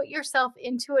learn to put yourself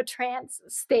into a trance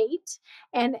state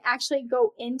and actually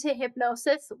go into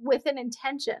hypnosis with an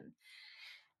intention.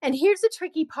 And here's the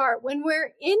tricky part. When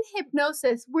we're in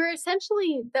hypnosis, we're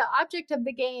essentially, the object of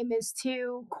the game is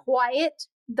to quiet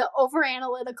the over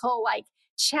analytical, like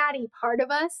chatty part of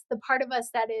us, the part of us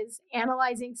that is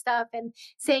analyzing stuff and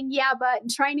saying, yeah, but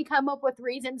trying to come up with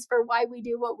reasons for why we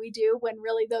do what we do, when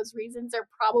really those reasons are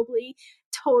probably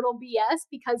total BS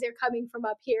because they're coming from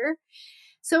up here.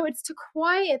 So it's to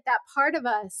quiet that part of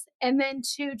us and then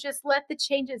to just let the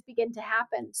changes begin to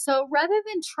happen. So rather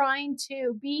than trying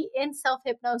to be in self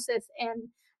hypnosis and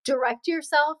direct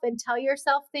yourself and tell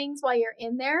yourself things while you're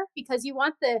in there, because you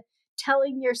want the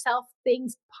telling yourself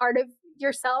things part of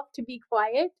yourself to be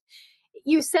quiet,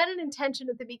 you set an intention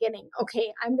at the beginning.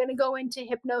 Okay, I'm going to go into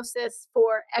hypnosis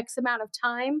for X amount of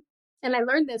time. And I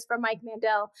learned this from Mike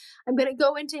Mandel. I'm going to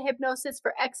go into hypnosis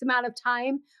for X amount of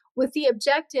time with the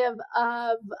objective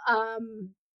of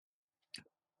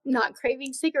not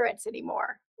craving cigarettes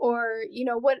anymore, or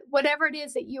whatever it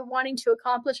is that you're wanting to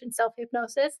accomplish in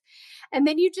self-hypnosis. And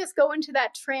then you just go into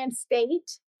that trance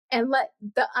state and let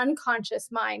the unconscious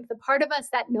mind, the part of us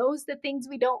that knows the things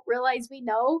we don't realize we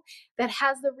know, that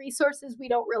has the resources we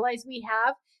don't realize we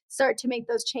have, start to make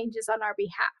those changes on our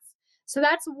behalf. So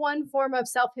that's one form of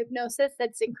self-hypnosis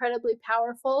that's incredibly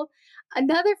powerful.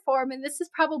 Another form, and this is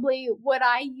probably what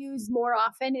I use more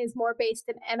often, is more based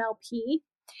in NLP.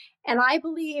 And I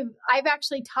believe, I've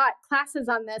actually taught classes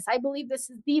on this. I believe this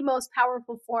is the most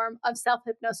powerful form of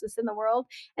self-hypnosis in the world.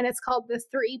 And it's called the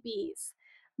 3 Bs: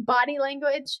 body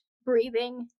language,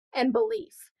 breathing, and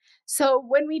belief. So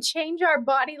when we change our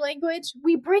body language,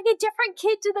 we bring a different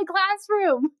kid to the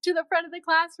classroom, to the front of the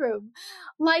classroom.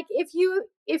 Like if you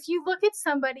look at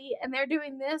somebody and they're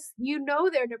doing this,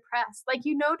 they're depressed. Like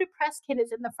depressed kid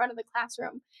is in the front of the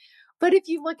classroom. But if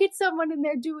you look at someone and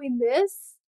they're doing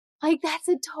this, like that's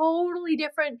a totally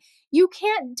different, you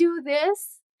can't do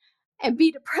this and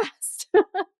be depressed.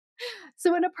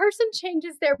 So when a person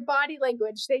changes their body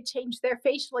language, they change their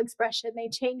facial expression, they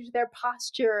change their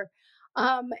posture.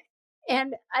 Um,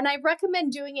 and I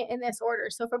recommend doing it in this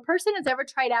order. So if a person has ever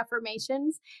tried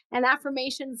affirmations and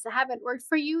affirmations haven't worked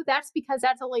for you, that's because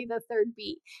that's only the 3rd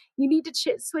B. You need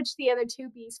to switch the other 2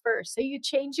 Bs first. So you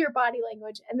change your body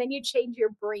language and then you change your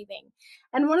breathing.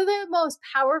 And one of the most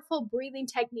powerful breathing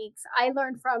techniques I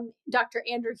learned from Dr.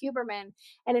 Andrew Huberman,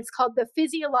 and it's called the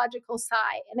physiological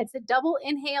sigh. And it's a double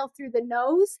inhale through the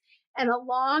nose and a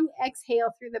long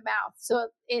exhale through the mouth. So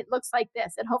it looks like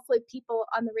this, and hopefully people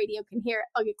on the radio can hear it.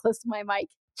 I'll get close to my mic.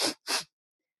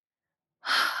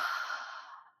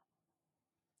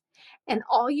 And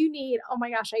all you need, oh my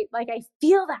gosh, I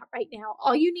feel that right now.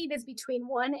 All you need is between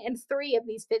 1 and 3 of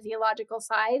these physiological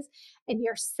sighs and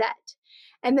you're set.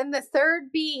 And then the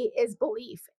 3rd B is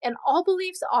belief. And all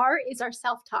beliefs is our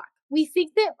self-talk. We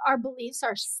think that our beliefs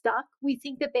are stuck. We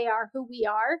think that they are who we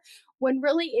are, when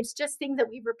really it's just things that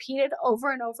we've repeated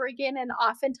over and over again. And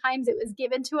oftentimes it was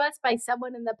given to us by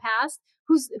someone in the past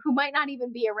who might not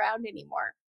even be around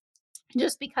anymore,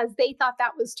 just because they thought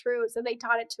that was true. So they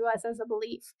taught it to us as a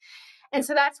belief. And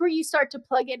so that's where you start to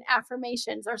plug in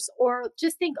affirmations, or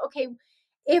just think, okay,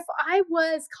 if I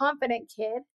was confident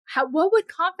kid, what would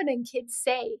confident kids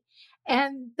say?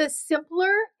 And the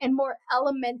simpler and more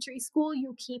elementary school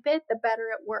you keep it, the better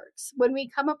it works. When we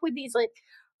come up with these like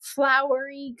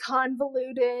flowery,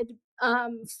 convoluted,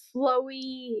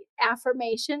 flowy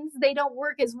affirmations, they don't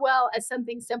work as well as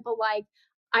something simple like,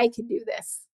 I can do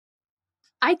this.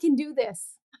 I can do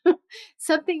this.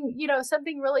 Something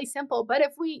really simple. But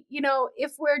if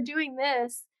we're doing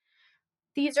this,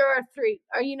 these are our 3,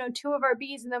 or 2 of our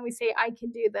Bs, and then we say, I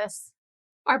can do this.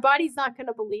 Our body's not going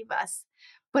to believe us.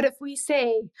 But if we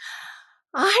say,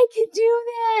 I can do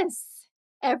this,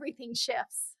 everything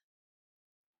shifts.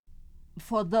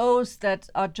 For those that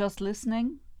are just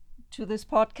listening to this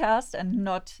podcast and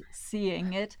not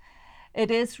seeing it,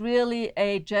 it is really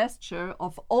a gesture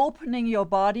of opening your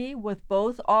body with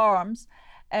both arms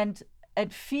and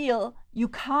feel. You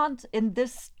can't, in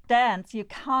this stance, you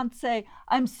can't say,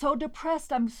 I'm so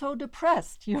depressed, I'm so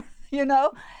depressed. You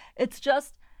know, it's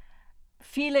just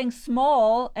feeling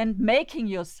small and making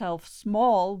yourself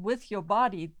small with your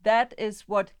body, that is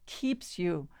what keeps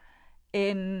you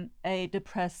in a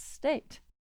depressed state.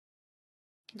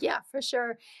 Yeah, for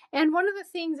sure. And one of the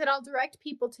things that I'll direct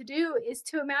people to do is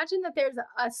to imagine that there's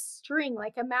a string,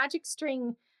 like a magic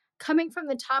string coming from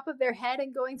the top of their head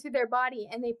and going through their body.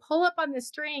 And they pull up on the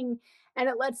string and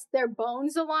it lets their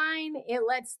bones align, it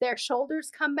lets their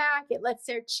shoulders come back, it lets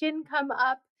their chin come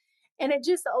up, and it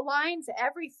just aligns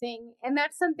everything. And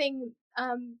that's something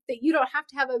that you don't have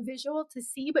to have a visual to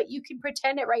see, but you can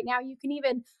pretend it right now. You can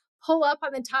even pull up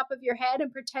on the top of your head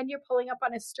and pretend you're pulling up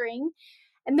on a string,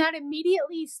 and that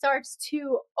immediately starts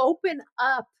to open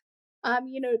up,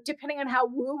 depending on how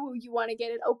woo woo you want to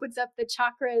get, it opens up the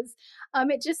chakras.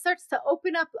 It just starts to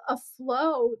open up a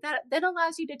flow that then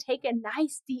allows you to take a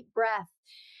nice deep breath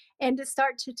and to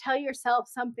start to tell yourself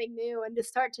something new, and to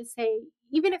start to say,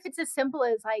 even if it's as simple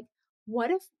as like, what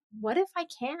if, what if I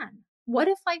can? What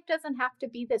if life doesn't have to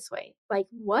be this way? Like,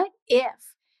 what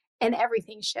if? And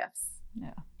everything shifts.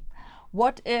 Yeah.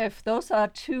 What if? Those are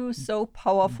two so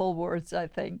powerful words, I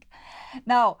think.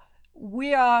 Now,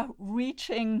 we are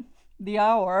reaching the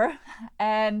hour,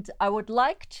 and I would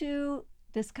like to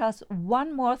discuss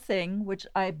one more thing, which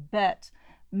I bet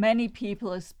many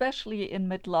people, especially in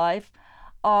midlife,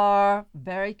 are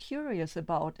very curious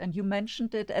about. And you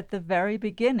mentioned it at the very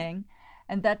beginning,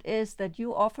 and that is that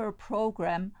you offer a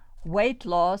program, Weight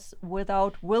Loss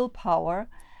Without Willpower,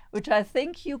 which I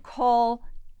think you call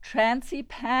Trancy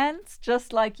Pants,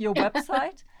 just like your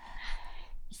website.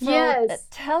 So Yes.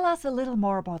 tell us a little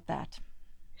more about that.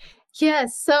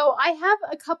 Yes. So I have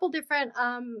a couple different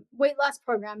weight loss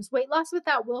programs. Weight Loss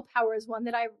Without Willpower is one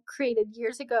that I created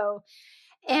years ago.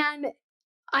 And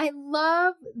I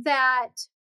love that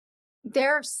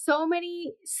there are so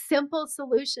many simple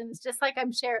solutions, just like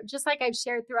I've shared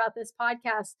throughout this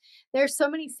podcast. There's so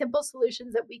many simple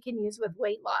solutions that we can use with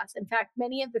weight loss. In fact,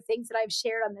 many of the things that I've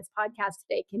shared on this podcast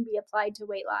today can be applied to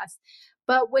weight loss.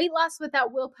 But Weight Loss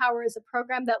Without Willpower is a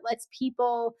program that lets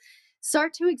people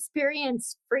start to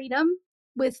experience freedom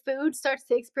with food, starts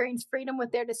to experience freedom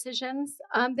with their decisions.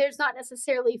 There's not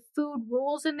necessarily food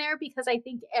rules in there because I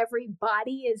think every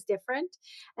body is different,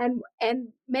 and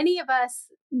many of us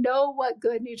know what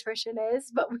good nutrition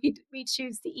is, but we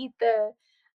choose to eat the,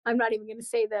 I'm not even going to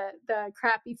say the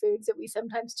crappy foods that we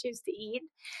sometimes choose to eat.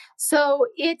 So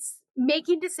it's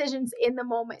making decisions in the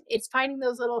moment. It's finding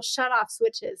those little shut off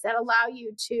switches that allow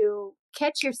you to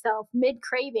catch yourself mid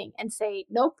craving and say,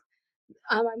 nope,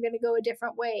 I'm going to go a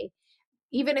different way.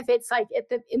 Even if it's like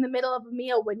in the middle of a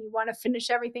meal when you want to finish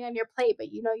everything on your plate,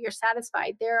 but you know you're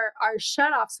satisfied, there are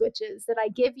shut off switches that I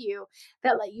give you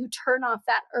that let you turn off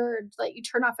that urge, let you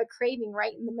turn off a craving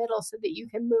right in the middle so that you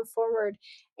can move forward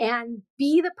and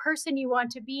be the person you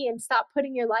want to be, and stop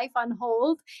putting your life on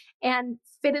hold and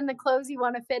fit in the clothes you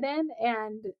want to fit in,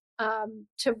 and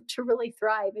to really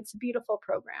thrive. It's a beautiful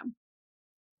program.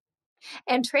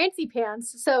 And trancy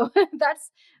pants. So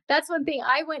that's one thing.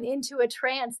 I went into a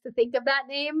trance to think of that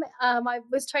name. I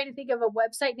was trying to think of a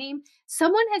website name.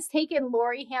 Someone has taken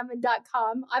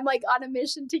LoriHammond.com. I'm like on a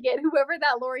mission to get whoever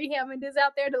that Lori Hammond is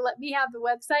out there to let me have the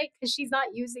website because she's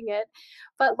not using it.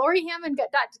 But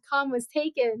LoriHammond.com was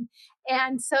taken.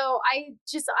 And so I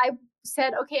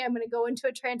said, okay, I'm going to go into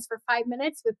a trance for 5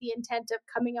 minutes with the intent of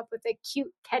coming up with a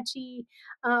cute, catchy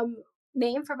um,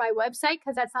 name for my website,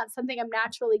 because that's not something I'm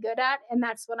naturally good at. And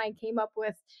that's when I came up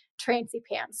with Trancy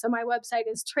Pants. So my website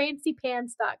is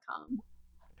trancypants.com.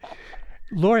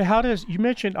 Lori, how does you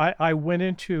mentioned I went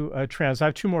into a trance? I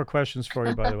have two more questions for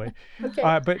you, by the way.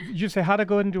 Okay. But you say how to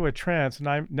go into a trance, and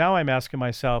I'm asking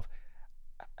myself,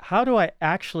 how do I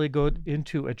actually go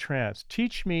into a trance?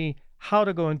 Teach me how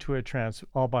to go into a trance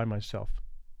all by myself.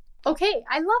 Okay,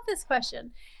 I love this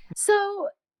question. So,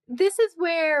 this is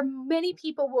where many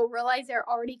people will realize they're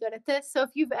already good at this. So, if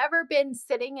you've ever been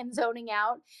sitting and zoning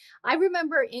out, I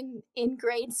remember in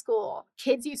grade school,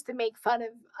 kids used to make fun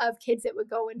of kids that would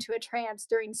go into a trance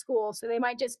during school. So, they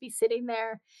might just be sitting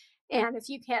there, and if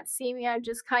you can't see me, I'm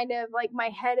just kind of like my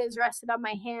head is rested on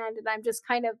my hand and I'm just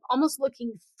kind of almost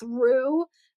looking through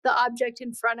the object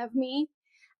in front of me,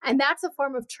 and that's a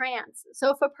form of trance. So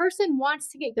if a person wants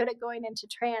to get good at going into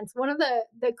trance, one of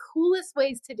the coolest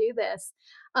ways to do this,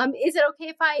 is it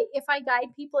okay if I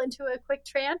guide people into a quick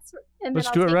trance and then Let's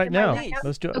I'll do it take right them right now. back out?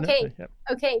 Let's do it. Okay. Yeah,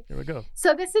 Okay. here we go.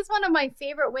 So this is one of my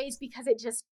favorite ways because it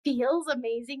just feels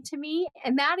amazing to me,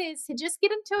 and that is to just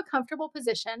get into a comfortable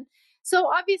position.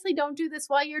 So obviously don't do this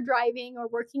while you're driving or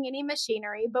working any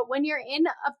machinery, but when you're in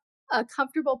a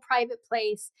comfortable private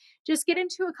place, just get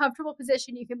into a comfortable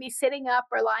position. You can be sitting up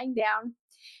or lying down,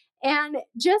 And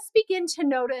just begin to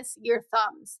notice your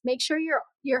thumbs. Make sure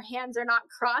your hands are not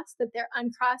crossed, that they're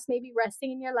uncrossed, maybe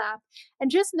resting in your lap.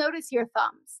 And just notice your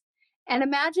thumbs. And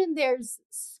imagine there's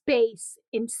space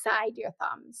inside your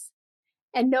thumbs.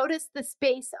 And notice the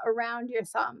space around your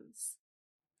thumbs.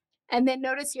 And then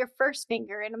notice your first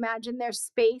finger and imagine there's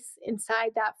space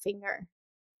inside that finger.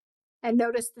 And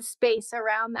notice the space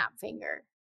around that finger.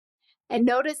 And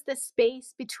notice the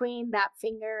space between that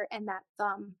finger and that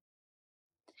thumb.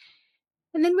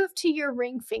 And then move to your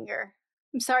ring finger.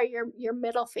 Your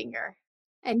middle finger.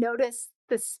 And notice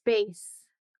the space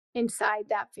inside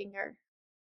that finger.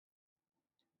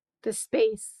 The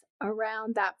space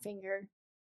around that finger.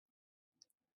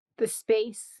 The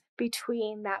space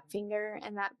between that finger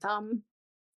and that thumb.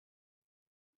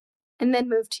 And then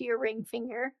move to your ring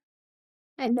finger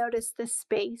and notice the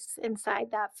space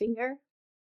inside that finger,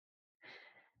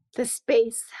 the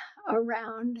space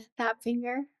around that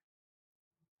finger.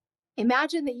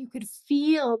 Imagine that you could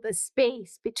feel the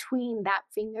space between that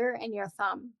finger and your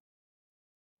thumb.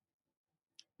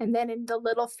 And then in the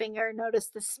little finger, notice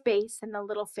the space in the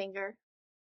little finger,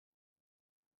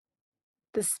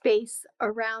 the space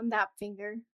around that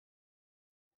finger,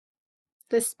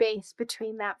 the space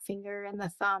between that finger and the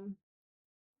thumb,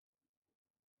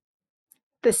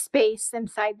 the space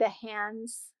inside the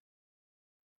hands,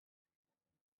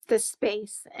 the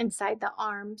space inside the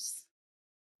arms.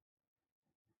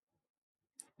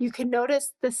 You can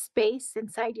notice the space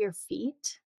inside your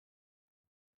feet,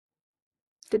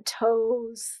 the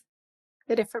toes,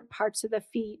 the different parts of the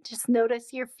feet. Just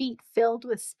notice your feet filled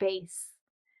with space.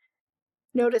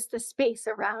 Notice the space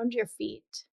around your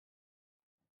feet,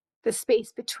 the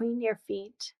space between your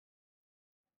feet,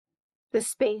 the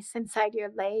space inside your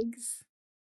legs,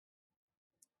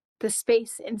 the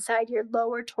space inside your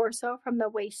lower torso from the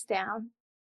waist down,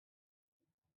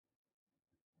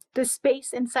 the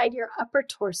space inside your upper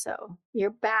torso, your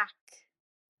back,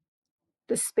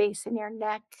 the space in your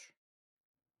neck,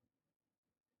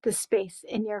 the space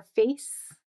in your face,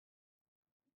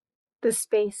 the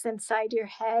space inside your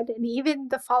head, and even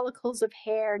the follicles of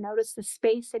hair. Notice the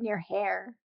space in your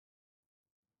hair.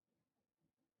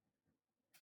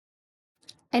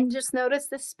 And just notice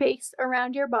the space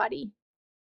around your body.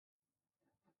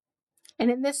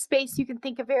 And in this space, you can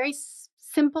think a very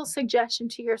simple suggestion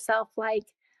to yourself like,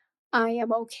 I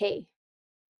am okay.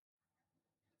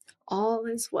 All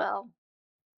is well.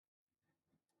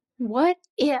 What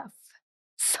if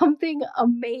something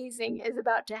amazing is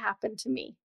about to happen to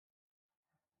me?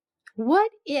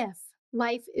 What if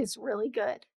life is really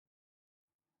good?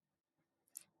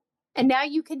 And now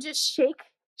you can just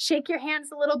shake your hands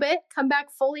a little bit, come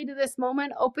back fully to this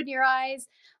moment, open your eyes,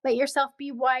 let yourself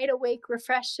be wide awake,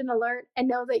 refreshed, and alert, and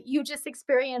know that you just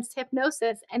experienced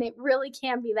hypnosis and it really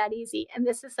can be that easy. And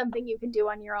this is something you can do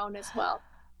on your own as well.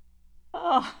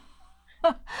 Oh,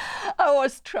 I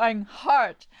was trying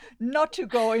hard not to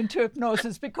go into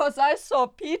hypnosis because I saw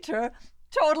Peter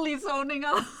totally zoning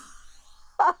out.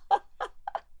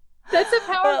 That's a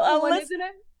powerful one, isn't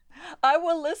it? I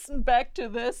will listen back to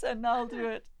this and I'll do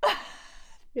it.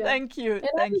 Yeah. Thank you. And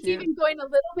I Thank was you. even going a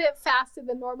little bit faster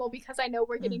than normal because I know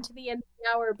we're getting to the end of the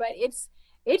hour, but it's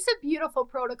a beautiful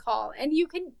protocol. And you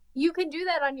can do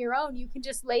that on your own. You can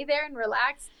just lay there and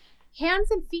relax. Hands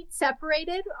and feet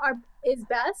separated is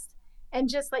best. And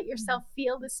just let yourself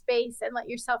feel the space and let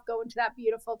yourself go into that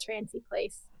beautiful trancy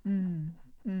place.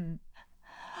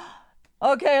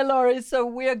 Okay, Laurie, so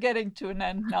we're getting to an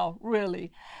end now,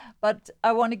 really. But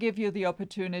I want to give you the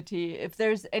opportunity, if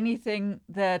there's anything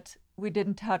that we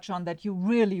didn't touch on that you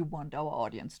really want our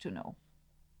audience to know.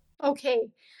 Okay.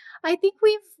 I think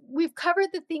we've covered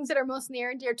the things that are most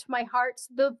near and dear to my heart.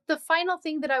 So the final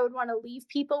thing that I would want to leave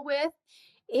people with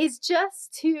is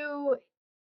just to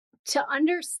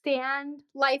understand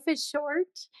life is short.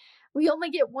 We only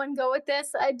get one go at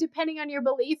this, depending on your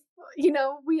belief.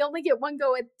 We only get one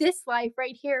go at this life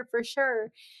right here for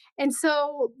sure. And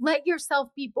so let yourself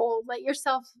be bold. Let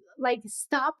yourself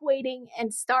stop waiting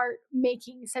and start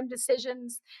making some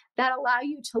decisions that allow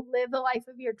you to live the life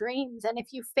of your dreams. And if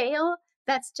you fail,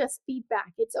 that's just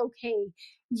feedback. It's okay.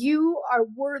 You are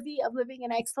worthy of living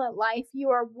an excellent life. You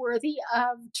are worthy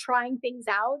of trying things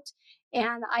out.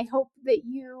 And I hope that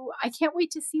I can't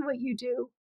wait to see what you do.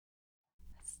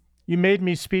 You made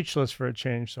me speechless for a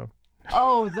change, so.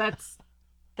 Oh,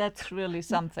 that's really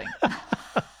something.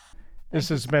 This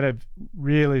has been a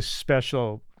really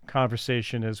special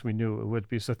conversation, as we knew it would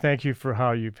be. So thank you for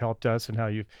how you've helped us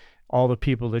and all the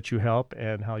people that you help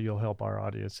and how you'll help our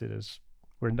audience.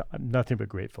 We're nothing but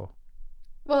grateful.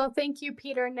 Well, thank you,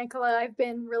 Peter and Nicola. I've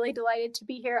been really delighted to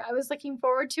be here. I was looking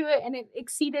forward to it and it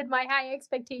exceeded my high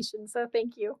expectations. So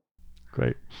thank you.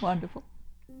 Great. Wonderful.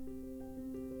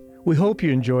 We hope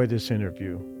you enjoyed this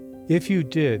interview. If you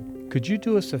did, could you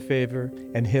do us a favor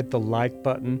and hit the like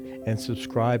button and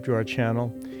subscribe to our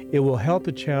channel? It will help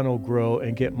the channel grow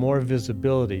and get more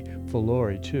visibility for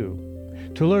Lori too.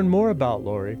 To learn more about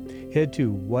Lori, head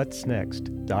to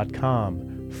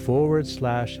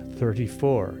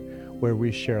whatsnext.com/34, where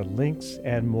we share links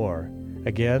and more.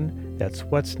 Again, that's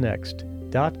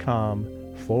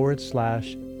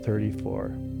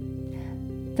whatsnext.com/34.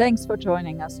 Thanks for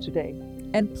joining us today.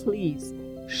 And please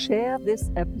share this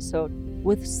episode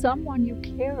with someone you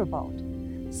care about,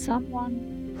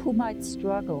 someone who might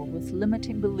struggle with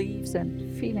limiting beliefs and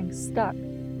feeling stuck.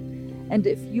 And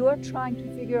if you are trying to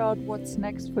figure out what's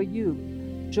next for you,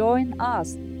 join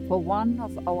us for one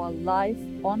of our live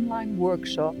online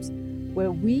workshops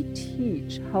where we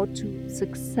teach how to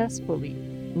successfully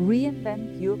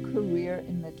reinvent your career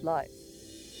in midlife.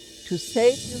 To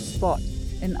save your spot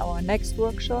in our next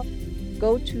workshop,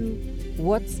 go to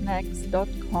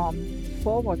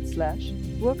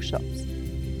whatsnext.com/workshops.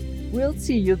 We'll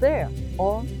see you there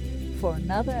or for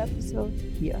another episode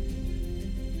here.